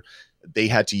holder. They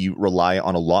had to rely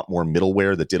on a lot more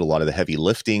middleware that did a lot of the heavy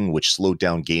lifting, which slowed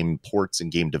down game ports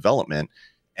and game development.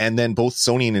 And then both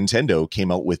Sony and Nintendo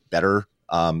came out with better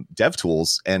dev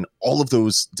tools, and all of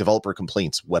those developer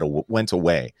complaints went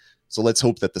away. So let's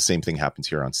hope that the same thing happens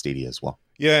here on Stadia as well.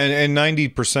 Yeah, and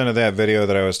 90% of that video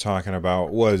that I was talking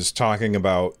about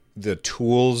the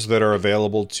tools that are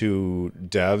available to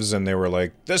devs, and they were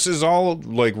like, this is all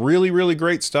like really, really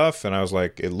great stuff. And I was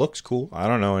like, it looks cool. I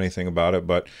don't know anything about it,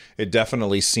 but it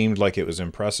definitely seemed like it was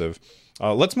impressive.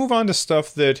 Let's move on to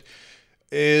stuff that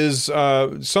is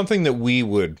something that we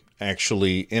would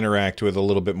actually interact with a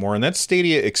little bit more, and that's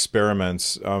Stadia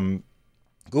experiments.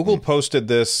 Google posted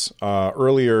this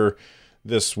earlier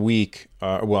this week.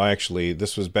 Well, actually,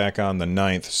 this was back on the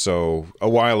 9th, so a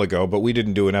while ago, but we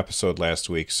didn't do an episode last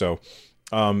week. So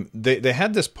they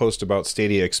had this post about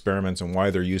Stadia experiments and why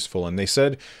they're useful, and they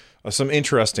said some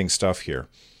interesting stuff here.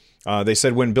 They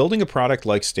said, when building a product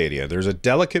like Stadia, there's a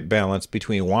delicate balance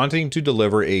between wanting to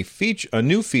deliver a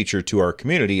new feature to our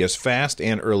community as fast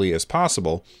and early as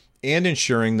possible, and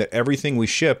ensuring that everything we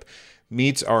ship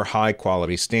meets our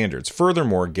high-quality standards.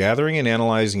 Furthermore, gathering and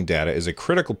analyzing data is a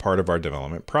critical part of our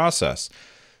development process.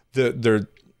 They're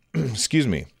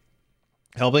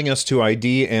helping us to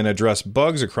ID and address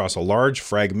bugs across a large,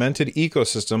 fragmented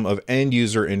ecosystem of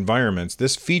end-user environments.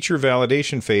 This feature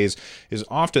validation phase is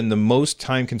often the most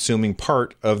time-consuming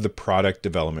part of the product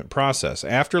development process.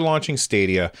 After launching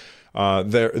Stadia,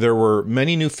 there were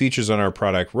many new features on our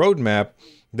product roadmap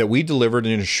that we delivered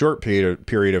in a short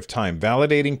period of time.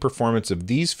 Validating performance of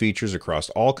these features across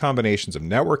all combinations of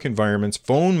network environments,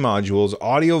 phone modules,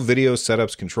 audio, video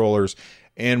setups, controllers,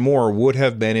 and more would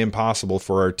have been impossible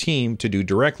for our team to do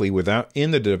directly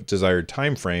in the desired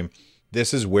time frame.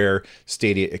 This is where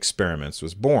Stadia Experiments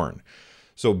was born.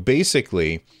 So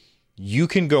basically, you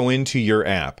can go into your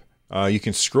app. You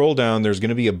can scroll down. There's going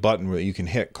to be a button that you can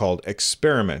hit called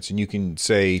Experiments, and you can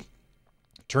say,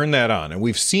 turn that on. And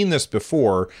we've seen this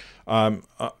before.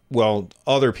 Well,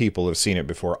 other people have seen it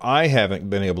before. I haven't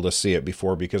been able to see it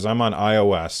before because I'm on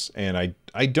iOS, and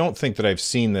I don't think that I've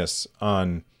seen this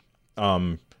on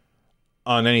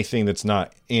anything that's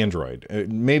not Android.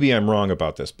 Maybe I'm wrong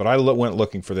about this, but I went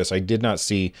looking for this. I did not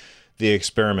see the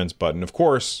Experiments button. Of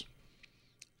course,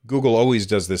 Google always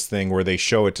does this thing where they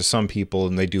show it to some people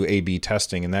and they do A/B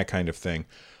testing and that kind of thing.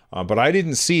 But I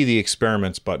didn't see the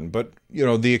Experiments button. But,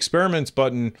 the Experiments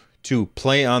button to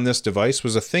play on this device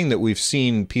was a thing that we've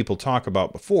seen people talk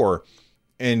about before.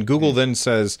 And Google then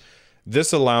says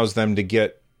this allows them to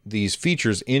get these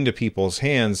features into people's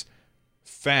hands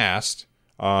fast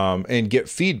and get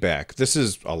feedback. This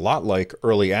is a lot like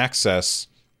early access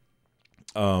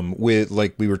with,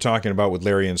 like we were talking about with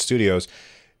Larian Studios.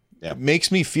 Yep. It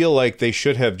makes me feel like they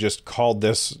should have just called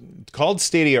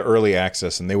Stadia Early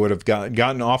Access, and they would have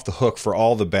gotten off the hook for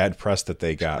all the bad press that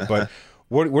they got. But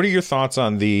what are your thoughts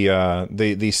on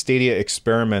the Stadia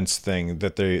Experiments thing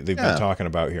that they've been talking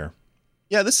about here?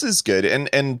 Yeah, this is good.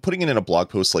 And putting it in a blog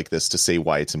post like this to say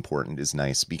why it's important is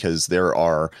nice, because there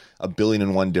are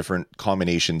 1,000,000,001 different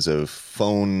combinations of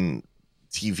phone,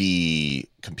 TV,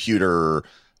 computer,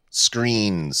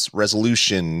 screens,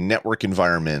 resolution, network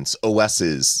environments,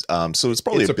 OSs. So it's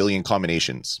probably a billion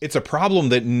combinations. It's a problem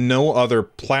that no other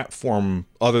platform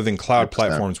other than cloud 100%.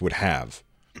 Platforms would have.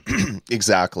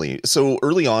 Exactly. So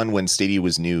early on when Stadia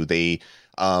was new, they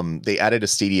added a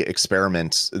Stadia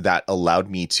experiment that allowed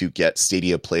me to get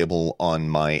Stadia playable on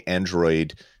my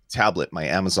Android tablet, my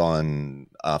Amazon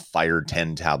Fire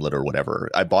 10 tablet or whatever.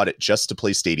 I bought it just to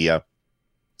play Stadia.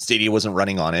 Stadia wasn't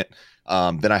running on it.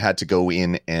 Then I had to go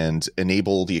in and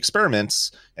enable the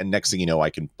experiments, and next thing you know, I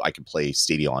can play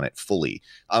Stadia on it fully.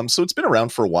 So it's been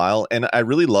around for a while, and I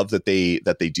really love that they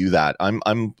do that.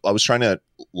 I was trying to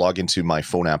log into my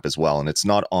phone app as well, and it's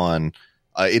not on.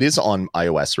 It is on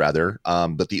iOS rather,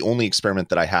 but the only experiment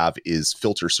that I have is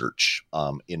filter search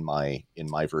in my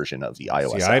version of the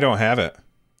iOS. See, app. I don't have it.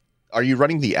 Are you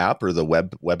running the app or the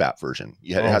web app version?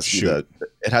 It has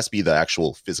to be the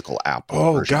actual physical app.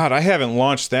 Oh version. God, I haven't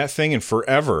launched that thing in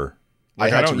forever. I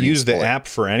don't use the app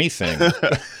for anything.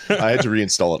 I had to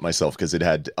reinstall it myself because it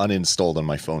had uninstalled on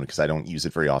my phone because I don't use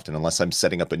it very often unless I'm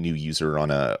setting up a new user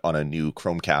on a new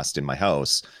Chromecast in my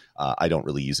house. I don't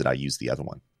really use it. I use the other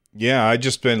one. Yeah, I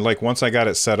just been like, once I got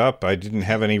it set up, I didn't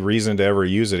have any reason to ever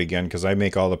use it again because I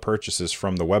make all the purchases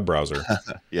from the web browser.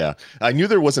 Yeah, I knew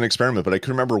there was an experiment, but I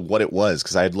couldn't remember what it was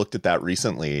because I had looked at that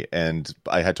recently and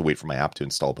I had to wait for my app to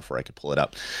install before I could pull it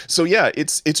up. So yeah,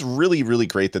 it's really, really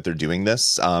great that they're doing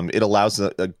this. It allows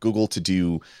Google to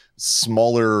do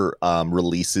smaller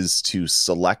releases to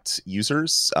select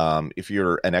users. If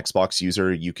you're an Xbox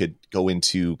user, you could go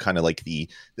into kind of like the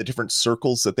different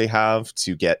circles that they have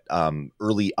to get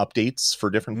early updates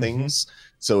for different things.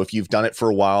 So if you've done it for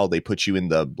a while, they put you in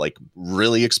the like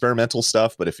really experimental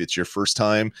stuff. But if it's your first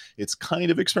time, it's kind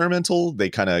of experimental.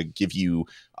 They kind of give you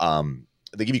kind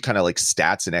of like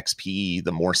stats and XP,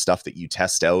 the more stuff that you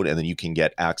test out, and then you can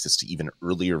get access to even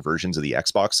earlier versions of the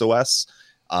Xbox OS.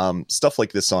 Stuff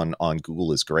like this on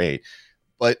Google is great.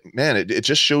 But man, it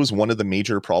just shows one of the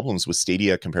major problems with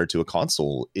Stadia compared to a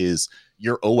console is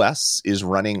your OS is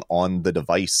running on the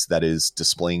device that is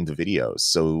displaying the videos.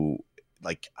 So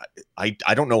like, I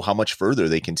don't know how much further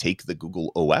they can take the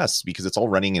Google OS, because it's all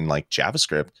running in like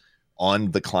JavaScript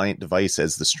on the client device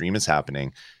as the stream is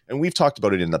happening. And we've talked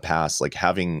about it in the past, like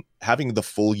having the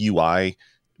full UI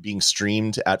being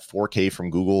streamed at 4K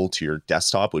from Google to your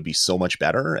desktop would be so much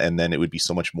better. And then it would be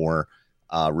so much more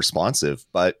responsive.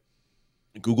 But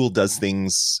Google does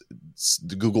things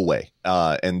the Google way,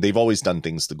 and they've always done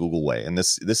things the Google way, and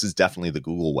this is definitely the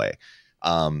Google way.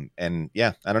 And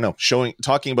yeah, I don't know.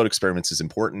 Talking about experiments is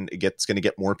important. It's going to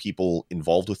get more people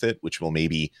involved with it, which will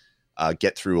maybe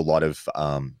get through a lot of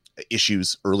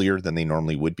issues earlier than they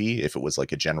normally would be if it was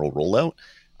like a general rollout.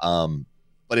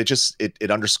 But it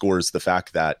underscores the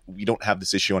fact that we don't have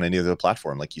this issue on any other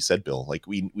platform, like you said, Bill. Like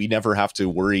we never have to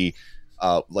worry.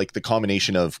 Like the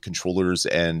combination of controllers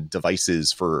and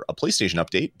devices for a PlayStation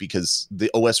update, because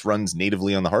the OS runs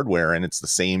natively on the hardware and it's the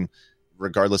same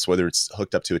regardless whether it's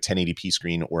hooked up to a 1080p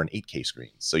screen or an 8K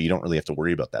screen. So you don't really have to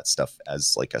worry about that stuff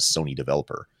as like a Sony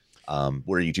developer,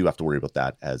 where you do have to worry about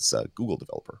that as a Google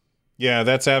developer. Yeah,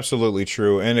 that's absolutely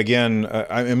true. And again,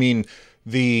 I mean,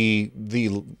 the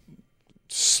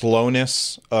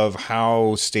slowness of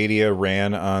how Stadia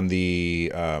ran on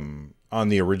the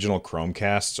original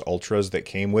Chromecasts Ultras that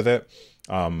came with it.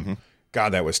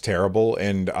 God, that was terrible.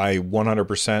 And I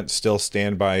 100% still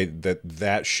stand by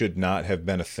that should not have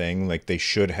been a thing. Like they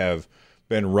should have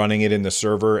been running it in the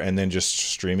server and then just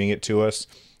streaming it to us.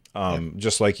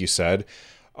 Just like you said,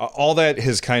 all that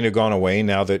has kind of gone away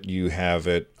now that you have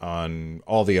it on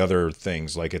all the other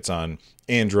things, like it's on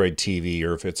Android TV,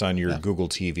 or if it's on your Google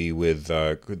TV with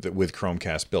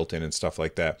Chromecast built in and stuff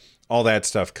like that. All that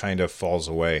stuff kind of falls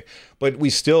away, but we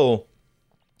still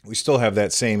have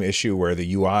that same issue where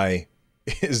the UI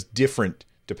is different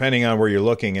depending on where you're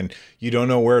looking, and you don't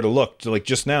know where to look. Like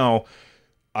just now,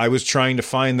 I was trying to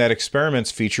find that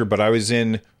experiments feature, but I was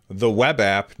in the web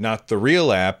app, not the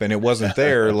real app, and it wasn't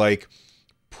there. Like,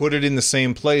 put it in the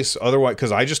same place. Otherwise,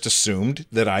 because I just assumed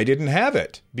that I didn't have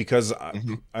it because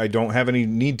I don't have any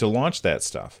need to launch that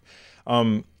stuff.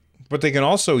 But they can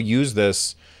also use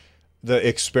the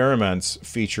experiments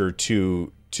feature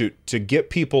to get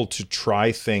people to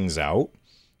try things out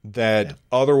that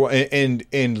otherwise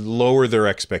and lower their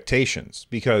expectations,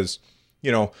 because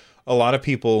a lot of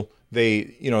people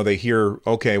they hear,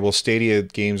 okay, well, Stadia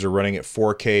games are running at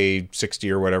 4K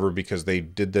 60 or whatever because they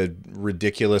did the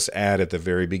ridiculous ad at the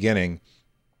very beginning,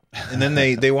 and then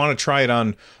they want to try it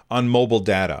on mobile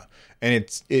data. And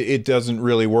it doesn't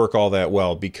really work all that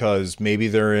well because maybe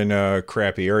they're in a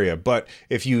crappy area. But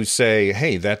if you say,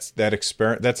 hey, that's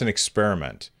an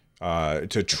experiment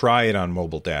to try it on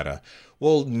mobile data,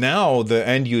 well, now the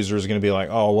end user is going to be like,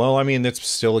 oh, well, I mean, it's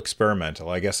still experimental.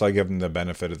 I guess I give them the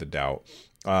benefit of the doubt.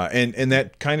 And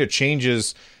that kind of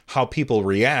changes how people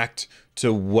react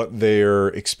to what they're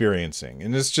experiencing.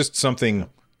 And it's just something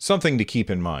to keep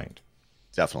in mind.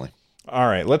 Definitely. All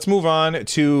right, let's move on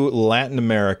to Latin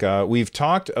America. We've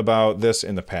talked about this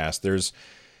in the past. There's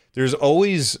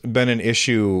always been an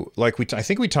issue, like I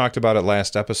think we talked about it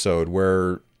last episode,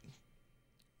 where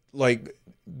like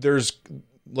there's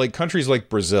like countries like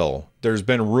Brazil. There's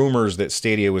been rumors that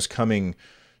Stadia was coming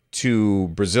to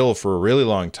Brazil for a really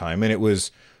long time, and it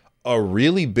was a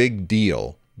really big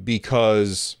deal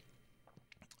because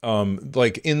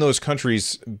like in those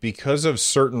countries, because of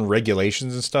certain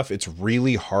regulations and stuff, it's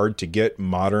really hard to get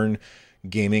modern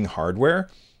gaming hardware.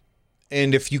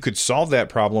 And if you could solve that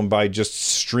problem by just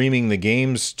streaming the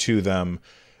games to them,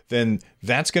 then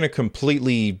that's going to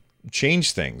completely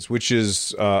change things, which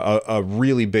is a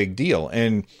really big deal.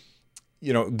 And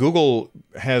Google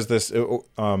has this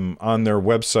on their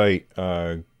website,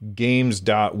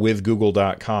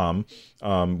 games.withgoogle.com,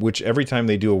 which every time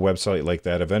they do a website like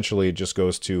that, eventually it just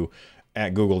goes to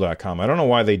 @google.com. I don't know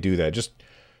why they do that.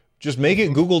 Just make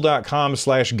it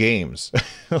google.com/games.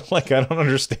 Like, I don't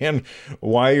understand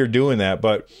why you're doing that,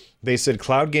 but they said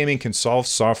cloud gaming can solve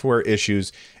software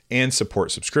issues and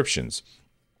support subscriptions.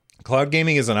 Cloud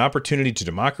gaming is an opportunity to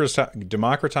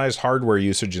democratize hardware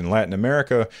usage in Latin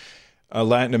America, a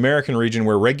Latin American region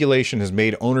where regulation has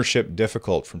made ownership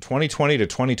difficult. From 2020 to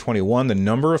 2021, the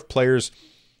number of players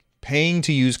paying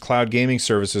to use cloud gaming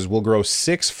services will grow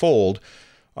sixfold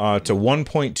to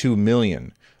 1.2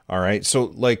 million. All right.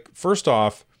 So, like, first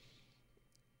off,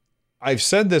 I've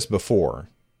said this before,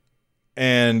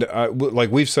 and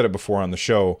like we've said it before on the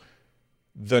show,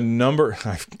 the number,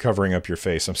 I'm covering up your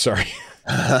face, I'm sorry.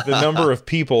 The number of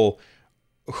people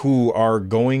who are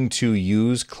going to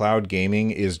use cloud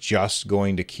gaming is just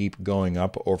going to keep going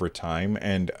up over time.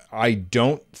 And I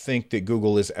don't think that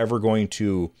Google is ever going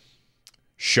to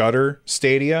shutter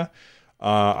Stadia.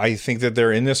 I think that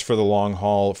they're in this for the long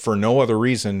haul for no other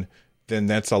reason than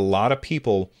that's a lot of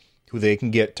people who they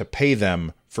can get to pay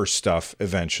them for stuff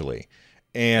eventually.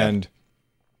 And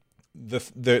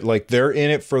they're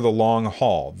in it for the long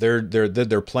haul.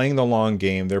 They're playing the long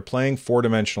game. They're playing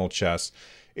four-dimensional chess.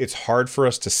 It's hard for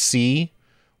us to see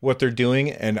what they're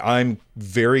doing, and I'm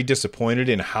very disappointed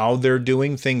in how they're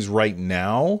doing things right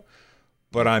now.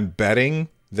 But I'm betting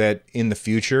that in the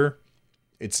future,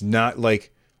 it's not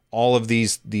like all of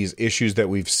these issues that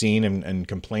we've seen and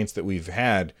complaints that we've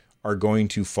had are going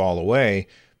to fall away,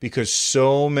 because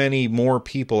so many more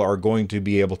people are going to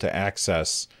be able to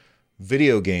access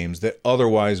video games that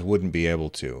otherwise wouldn't be able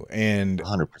to. And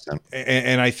 100%.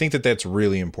 And I think that that's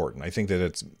really important. I think that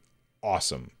it's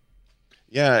awesome.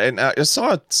 Yeah, and I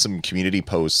saw some community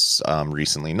posts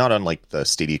recently, not on like the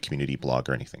Stadia community blog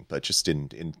or anything, but just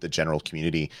in the general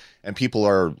community, and people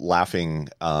are laughing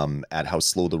at how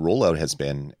slow the rollout has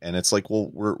been. And it's like,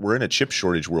 well, we're in a chip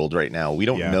shortage world right now. We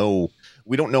don't know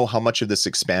how much of this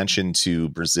expansion to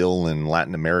Brazil and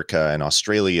Latin America and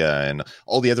Australia and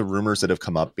all the other rumors that have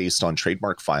come up based on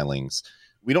trademark filings.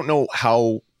 We don't know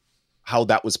how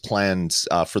that was planned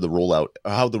for the rollout,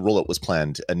 how the rollout was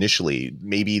planned initially.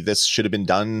 Maybe this should have been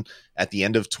done at the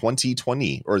end of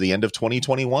 2020 or the end of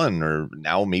 2021, or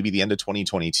now maybe the end of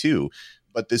 2022.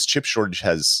 But this chip shortage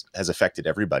has affected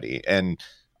everybody. And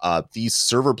these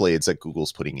server blades that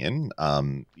Google's putting in,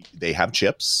 they have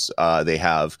chips, they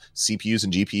have CPUs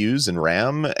and GPUs and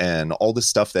RAM and all this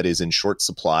stuff that is in short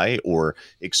supply or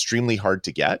extremely hard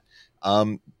to get.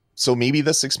 So maybe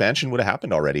this expansion would have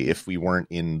happened already if we weren't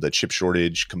in the chip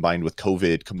shortage, combined with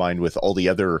COVID, combined with all the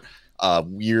other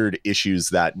weird issues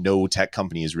that no tech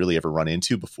company has really ever run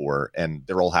into before. And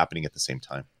they're all happening at the same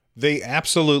time. They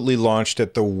absolutely launched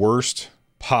at the worst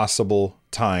possible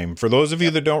time. For those of you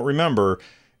that don't remember,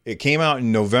 it came out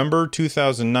in November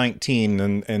 2019,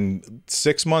 and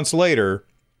 6 months later,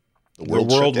 the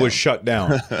world was shut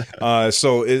down.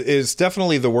 So it's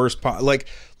definitely the worst.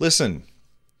 Listen,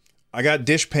 I got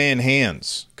dish pan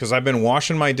hands because I've been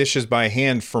washing my dishes by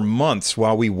hand for months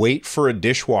while we wait for a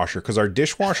dishwasher, because our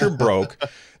dishwasher broke.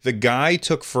 The guy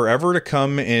took forever to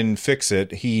come and fix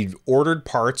it. He ordered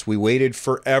parts. We waited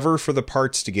forever for the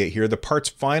parts to get here. The parts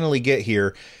finally get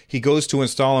here. He goes to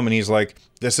install them and he's like,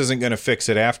 this isn't going to fix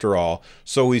it after all.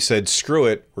 So we said, screw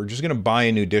it. We're just going to buy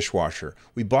a new dishwasher.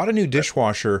 We bought a new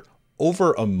dishwasher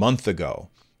over a month ago.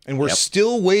 And we're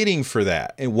still waiting for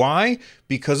that. And why?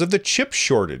 Because of the chip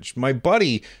shortage. My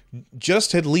buddy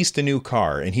just had leased a new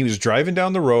car, and he was driving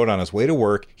down the road on his way to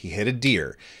work. He hit a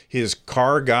deer. His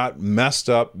car got messed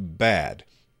up bad.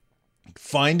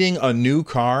 Finding a new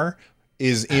car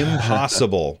is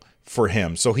impossible for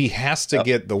him. So he has to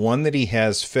get the one that he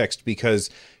has fixed,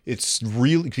 because it's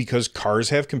really because cars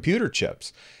have computer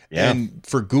chips. Yeah. And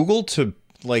for Google to,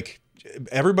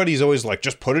 everybody's always like,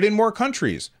 just put it in more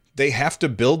countries. They have to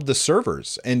build the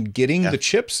servers, and getting the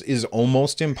chips is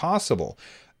almost impossible.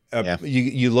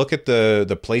 You look at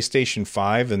the PlayStation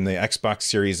 5 and the Xbox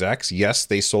Series X. Yes,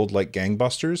 they sold like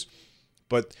gangbusters,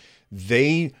 but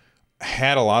they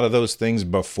had a lot of those things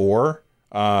before.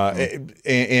 And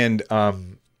Nintendo,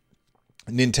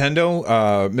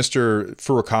 Mr.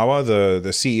 Furukawa, the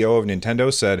CEO of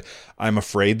Nintendo, said, I'm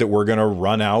afraid that we're going to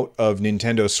run out of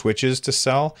Nintendo Switches to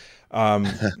sell.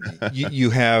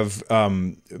 You have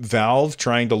Valve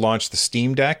trying to launch the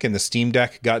Steam Deck, and the Steam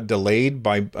Deck got delayed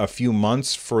by a few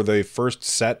months for the first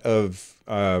set of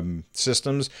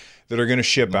systems that are going to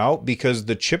ship out, because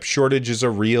the chip shortage is a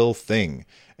real thing.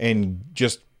 And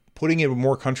just putting it in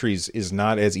more countries is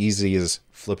not as easy as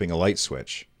flipping a light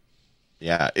switch.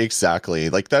 Yeah, exactly.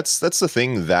 That's the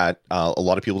thing that a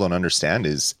lot of people don't understand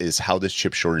is how this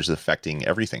chip shortage is affecting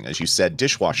everything. As you said,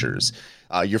 dishwashers.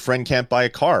 Your friend can't buy a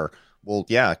car. Well,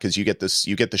 yeah, because you get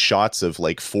the shots of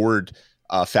like Ford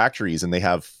factories, and they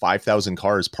have 5,000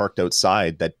 cars parked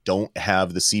outside that don't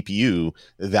have the CPU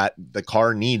that the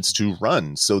car needs to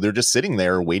run. So they're just sitting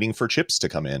there waiting for chips to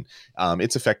come in.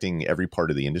 It's affecting every part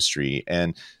of the industry.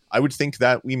 And I would think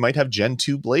that we might have Gen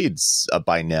 2 blades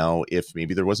by now if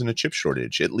maybe there wasn't a chip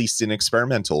shortage, at least in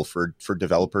experimental for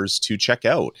developers to check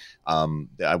out.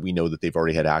 We know that they've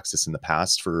already had access in the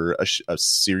past for a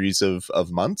series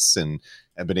of months and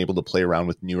been able to play around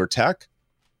with newer tech.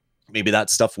 maybe that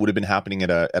stuff would have been happening at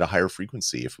a higher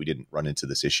frequency if we didn't run into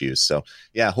this issue. So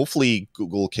yeah, hopefully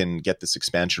Google can get this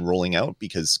expansion rolling out,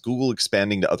 because Google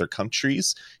expanding to other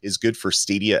countries is good for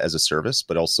Stadia as a service,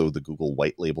 but also the Google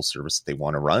white label service that they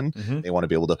want to run. Mm-hmm. They want to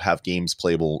be able to have games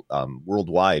playable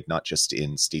worldwide, not just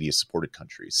in Stadia supported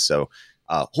countries. So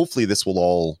hopefully this will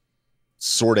all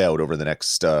sort out over the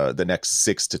next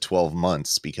 6 to 12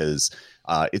 months, because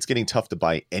it's getting tough to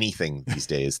buy anything these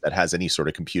days that has any sort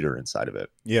of computer inside of it.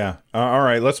 Yeah. All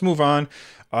right, let's move on.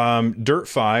 Dirt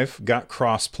 5 got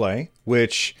crossplay,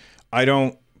 which I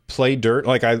don't play Dirt.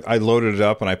 Like I loaded it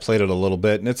up and I played it a little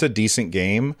bit, and it's a decent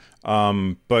game,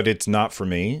 but it's not for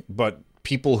me. But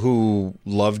people who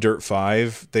love Dirt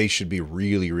 5, they should be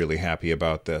really, really happy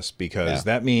about this, because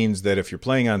that means that if you're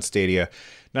playing on Stadia,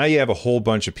 now you have a whole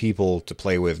bunch of people to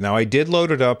play with. Now, I did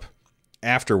load it up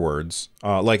afterwards,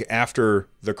 like after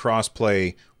the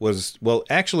crossplay was, well,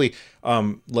 actually,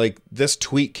 like this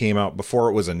tweet came out before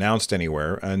it was announced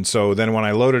anywhere. And so then when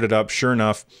I loaded it up, sure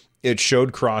enough, it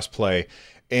showed crossplay,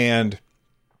 and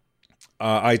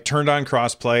I turned on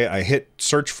crossplay. I hit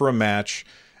search for a match.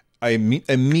 I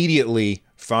immediately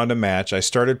found a match. I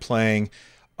started playing.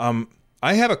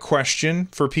 I have a question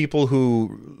for people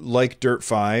who like Dirt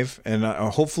 5, and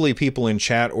hopefully people in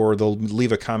chat, or they'll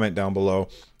leave a comment down below.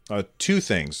 Two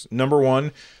things. Number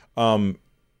one,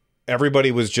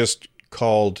 everybody was just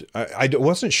called. I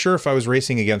wasn't sure if I was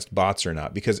racing against bots or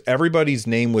not, because everybody's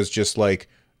name was just like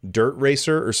Dirt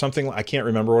Racer or something. I can't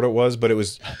remember what it was, but it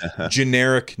was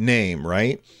generic name,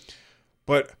 right?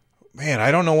 But man, I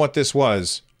don't know what this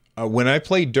was. When I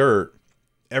play Dirt,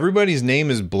 everybody's name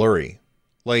is blurry.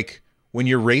 Like when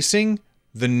you're racing,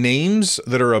 the names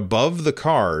that are above the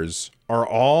cars are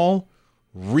all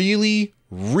really,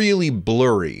 really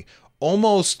blurry.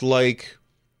 Almost like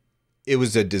it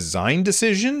was a design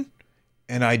decision,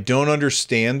 and I don't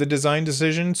understand the design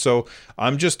decision. So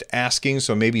I'm just asking,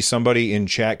 so maybe somebody in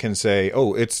chat can say,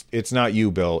 oh, it's not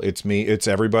you, Bill. It's me. It's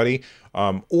everybody.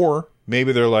 Or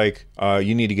maybe they're like,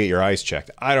 you need to get your eyes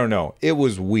checked. I don't know. It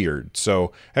was weird.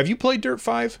 So have you played Dirt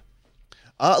 5?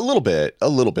 A little bit.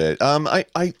 I'm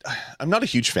not a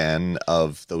huge fan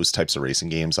of those types of racing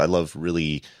games. I love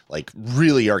really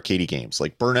arcadey games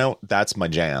like Burnout. That's my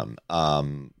jam.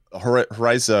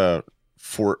 Forza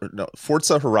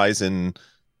Horizon.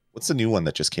 What's the new one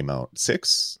that just came out?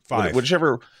 6, 5,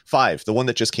 whichever 5. The one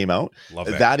that just came out. Love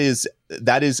that.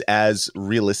 That is as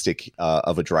realistic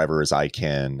of a driver as I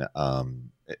can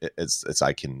as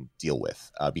I can deal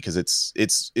with, because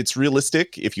it's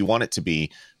realistic if you want it to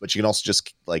be, but you can also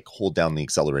just like hold down the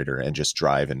accelerator and just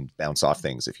drive and bounce off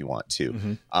things if you want to.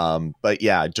 Mm-hmm. But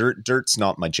yeah, Dirt's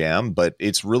not my jam, but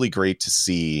it's really great to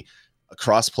see a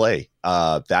crossplay.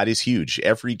 That is huge.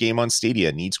 Every game on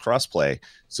Stadia needs crossplay.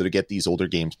 So to get these older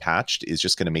games patched is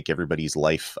just going to make everybody's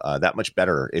life that much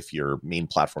better if your main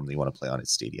platform that you want to play on is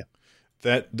Stadia.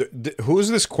 Who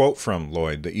is this quote from,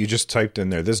 Lloyd, that you just typed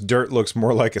in there? This Dirt looks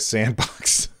more like a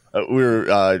sandbox. Who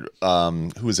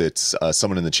is it?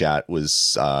 Someone in the chat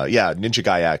was Ninja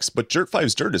Guy X. But Dirt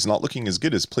 5's Dirt is not looking as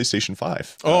good as PlayStation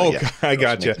 5. I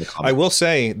gotcha. I will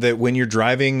say that when you're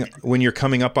driving, when you're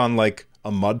coming up on like a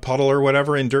mud puddle or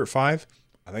whatever in Dirt 5,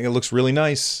 I think it looks really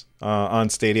nice on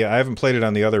Stadia. I haven't played it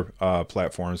on the other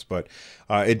platforms, but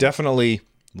it definitely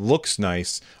looks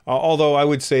nice, although I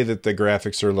would say that the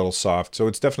graphics are a little soft, so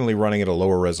it's definitely running at a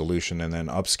lower resolution and then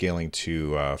upscaling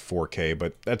to 4K,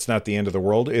 but that's not the end of the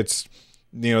world. It's,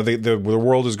 the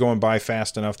world is going by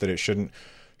fast enough that it shouldn't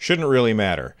really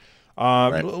matter.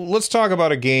 Right. Let's talk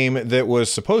about a game that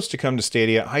was supposed to come to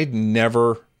Stadia. I'd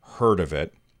never heard of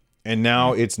it, and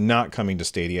now it's not coming to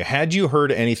Stadia. Had you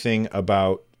heard anything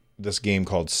about this game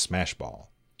called Smash Ball?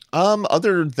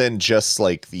 Other than just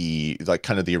like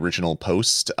kind of the original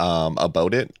post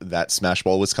about it, that Smash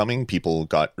Ball was coming, people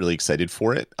got really excited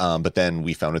for it. But then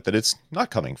we found out that it's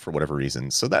not coming for whatever reason.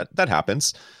 So that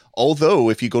happens. Although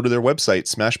if you go to their website,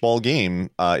 Smash Ball game,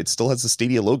 it still has the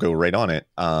Stadia logo right on it.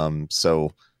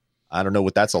 So I don't know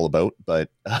what that's all about, but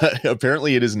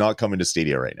apparently it is not coming to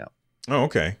Stadia right now. Oh,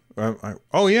 okay.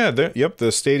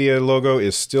 The Stadia logo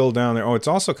is still down there. Oh, it's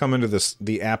also coming to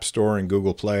the App Store and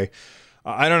Google Play.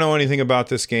 I don't know anything about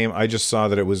this game. I just saw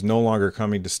that it was no longer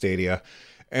coming to Stadia.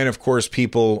 And of course,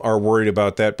 people are worried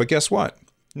about that. But guess what?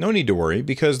 No need to worry,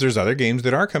 because there's other games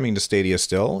that are coming to Stadia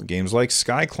still. Games like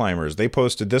Sky Climbers. They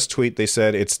posted this tweet. They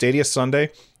said, it's Stadia Sunday,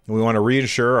 and we want to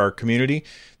reassure our community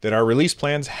that our release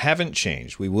plans haven't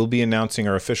changed. We will be announcing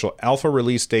our official alpha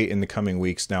release date in the coming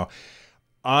weeks. Now,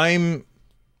 I'm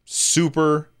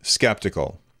super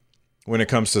skeptical when it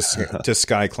comes to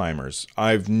Sky Climbers.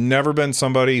 I've never been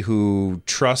somebody who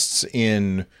trusts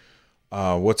in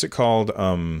what's it called?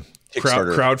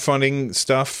 Kickstarter. crowdfunding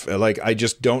stuff. Like, I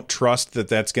just don't trust that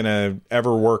that's going to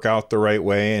ever work out the right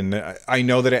way. And I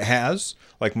know that it has.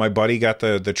 Like, my buddy got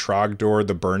the Trogdor,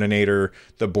 the Burninator,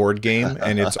 the board game,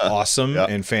 and it's awesome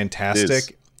and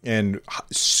fantastic and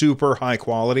super high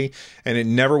quality. And it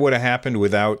never would have happened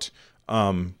without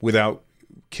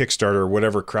Kickstarter or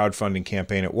whatever crowdfunding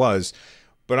campaign it was.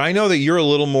 But I know that you're a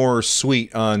little more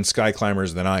sweet on Sky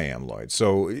Climbers than I am, Lloyd.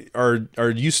 So are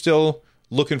you still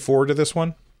looking forward to this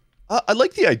one? I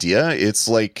like the idea. It's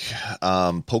like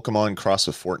Pokemon cross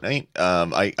with Fortnite.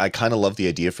 I kind of love the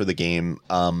idea for the game.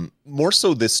 More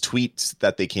so this tweet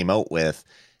that they came out with.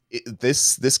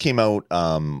 This came out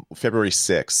February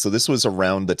 6th. So this was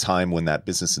around the time when that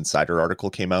Business Insider article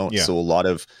came out. Yeah. So a lot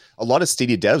of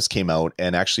Stadia devs came out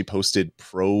and actually posted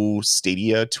pro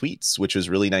Stadia tweets, which was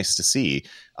really nice to see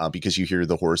because you hear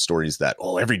the horror stories that,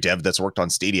 every dev that's worked on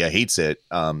Stadia hates it,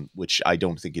 which I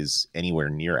don't think is anywhere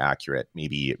near accurate.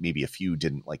 Maybe a few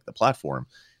didn't like the platform.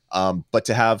 But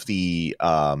to have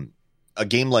a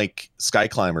game like Sky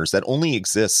Climbers that only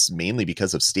exists mainly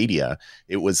because of Stadia.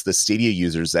 It was the Stadia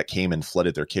users that came and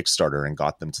flooded their Kickstarter and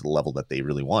got them to the level that they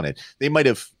really wanted. They might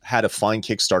have had a fine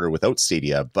Kickstarter without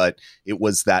Stadia, but it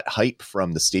was that hype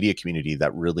from the Stadia community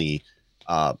that really,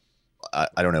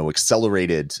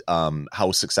 accelerated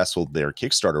how successful their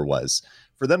Kickstarter was.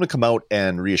 For them to come out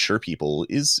and reassure people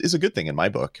is a good thing in my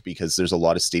book, because there's a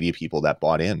lot of Stadia people that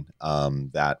bought in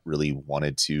that really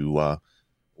wanted to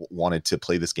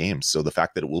play this game. So the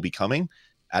fact that it will be coming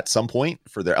at some point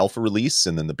for their alpha release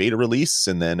and then the beta release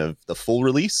and then of the full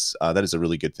release, that is a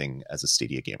really good thing as a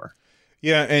Stadia gamer.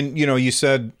 Yeah. And, you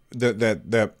said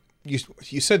that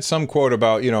you said some quote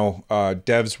about,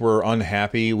 devs were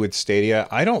unhappy with Stadia.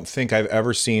 I don't think I've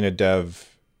ever seen a dev.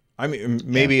 I mean,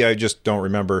 maybe I just don't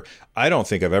remember. I don't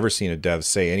think I've ever seen a dev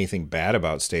say anything bad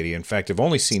about Stadia. In fact, I've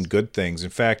only seen good things. In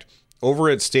fact, over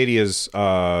at Stadia's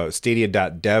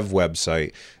stadia.dev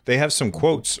website, they have some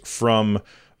quotes from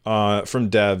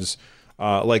devs.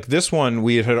 Like this one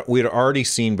we had already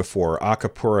seen before,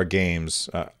 Akupara Games.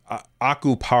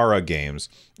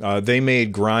 They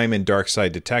made Grime and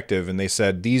Darkside Detective, and they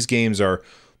said these games are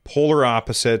polar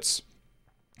opposites,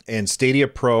 and Stadia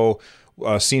Pro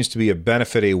seems to be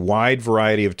benefit a wide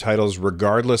variety of titles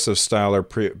regardless of style or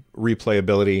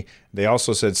replayability. They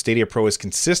also said Stadia Pro has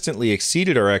consistently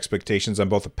exceeded our expectations on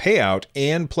both a payout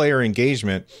and player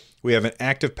engagement. We have an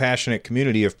active, passionate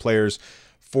community of players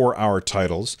for our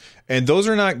titles. And those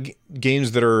are not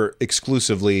games that are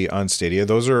exclusively on Stadia.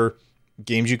 Those are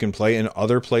games you can play in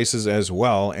other places as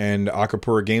well. And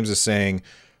Akupara Games is saying,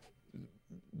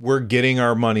 we're getting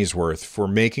our money's worth for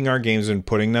making our games and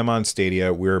putting them on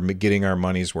Stadia. We're getting our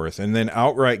money's worth. And then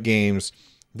Outright Games,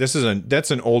 that's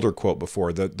an older quote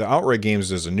before. The Outright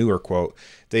Games is a newer quote.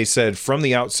 They said, from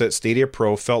the outset, Stadia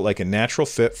Pro felt like a natural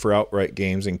fit for Outright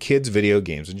Games and kids' video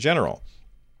games in general.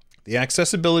 The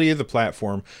accessibility of the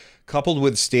platform, coupled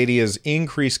with Stadia's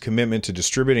increased commitment to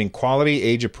distributing quality,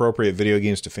 age-appropriate video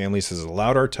games to families, has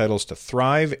allowed our titles to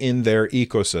thrive in their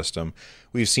ecosystem.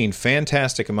 We've seen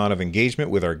fantastic amount of engagement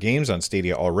with our games on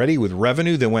Stadia already, with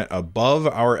revenue that went above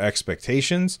our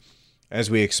expectations.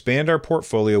 As we expand our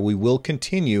portfolio, we will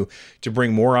continue to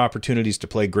bring more opportunities to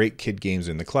play great kid games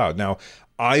in the cloud. Now,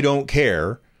 I don't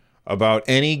care about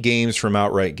any games from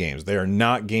Outright Games. They are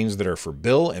not games that are for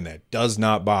Bill, and that does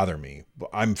not bother me.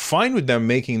 I'm fine with them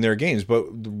making their games,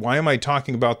 but why am I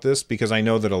talking about this? Because I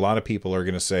know that a lot of people are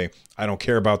going to say, I don't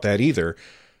care about that either.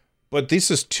 But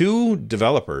this is two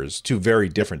very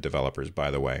different developers, by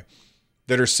the way,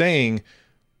 that are saying,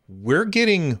 we're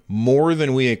getting more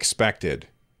than we expected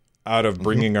out of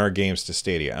bringing our games to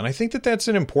Stadia. And I think that that's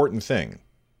an important thing.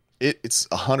 It's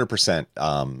 100%.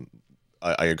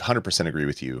 I 100% agree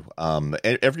with you.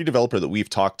 Every developer that we've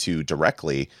talked to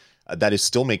directly that is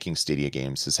still making Stadia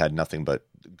games has had nothing but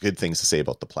good things to say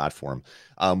about the platform.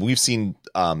 We've seen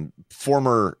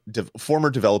former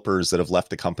developers that have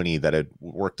left the company that had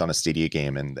worked on a Stadia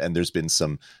game, and there's been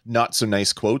some not so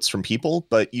nice quotes from people,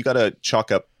 but you got to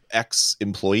chalk up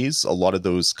ex-employees. A lot of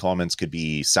those comments could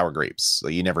be sour grapes. So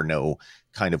you never know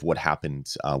kind of what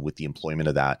happened with the employment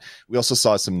of that. We also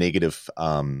saw some negative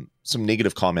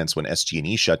comments when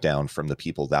SG&E shut down from the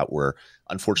people that were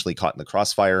unfortunately caught in the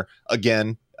crossfire.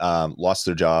 Again, lost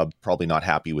their job, probably not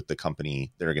happy with the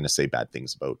company. They're going to say bad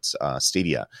things about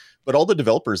Stadia. But all the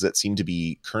developers that seem to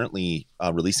be currently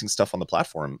releasing stuff on the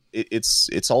platform,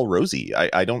 it's all rosy.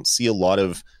 I don't see a lot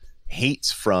of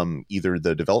hate from either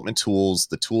the development tools,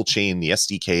 the tool chain, the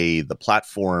SDK, the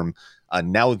platform.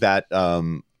 Now that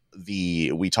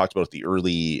we talked about the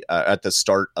early at the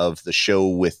start of the show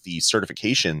with the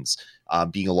certifications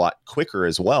being a lot quicker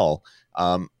as well.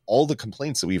 All the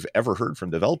complaints that we've ever heard from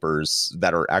developers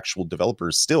that are actual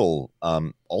developers still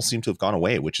all seem to have gone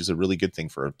away, which is a really good thing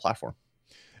for a platform.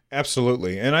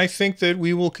 Absolutely. And I think that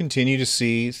we will continue to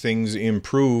see things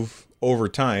improve over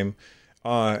time.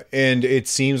 And it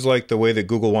seems like the way that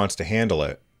Google wants to handle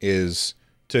it is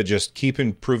to just keep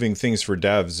improving things for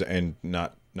devs and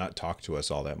not talk to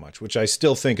us all that much, which I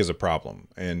still think is a problem.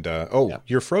 And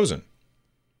You're frozen.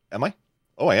 Am I?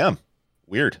 Oh, I am.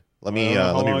 Weird. Let me.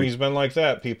 How long he's been like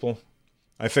that, people?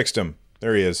 I fixed him.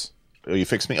 There he is. Oh, you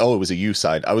fixed me? Oh, it was a U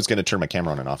side. I was going to turn my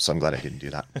camera on and off, so I'm glad I didn't do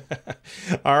that.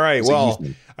 All right. Well,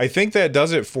 I think that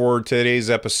does it for today's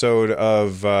episode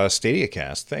of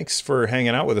StadiaCast. Thanks for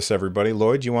hanging out with us, everybody.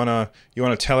 Lloyd, you wanna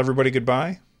tell everybody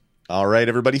goodbye? All right,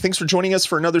 everybody. Thanks for joining us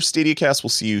for another StadiaCast. We'll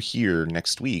see you here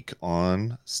next week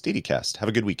on StadiaCast. Have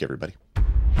a good week, everybody.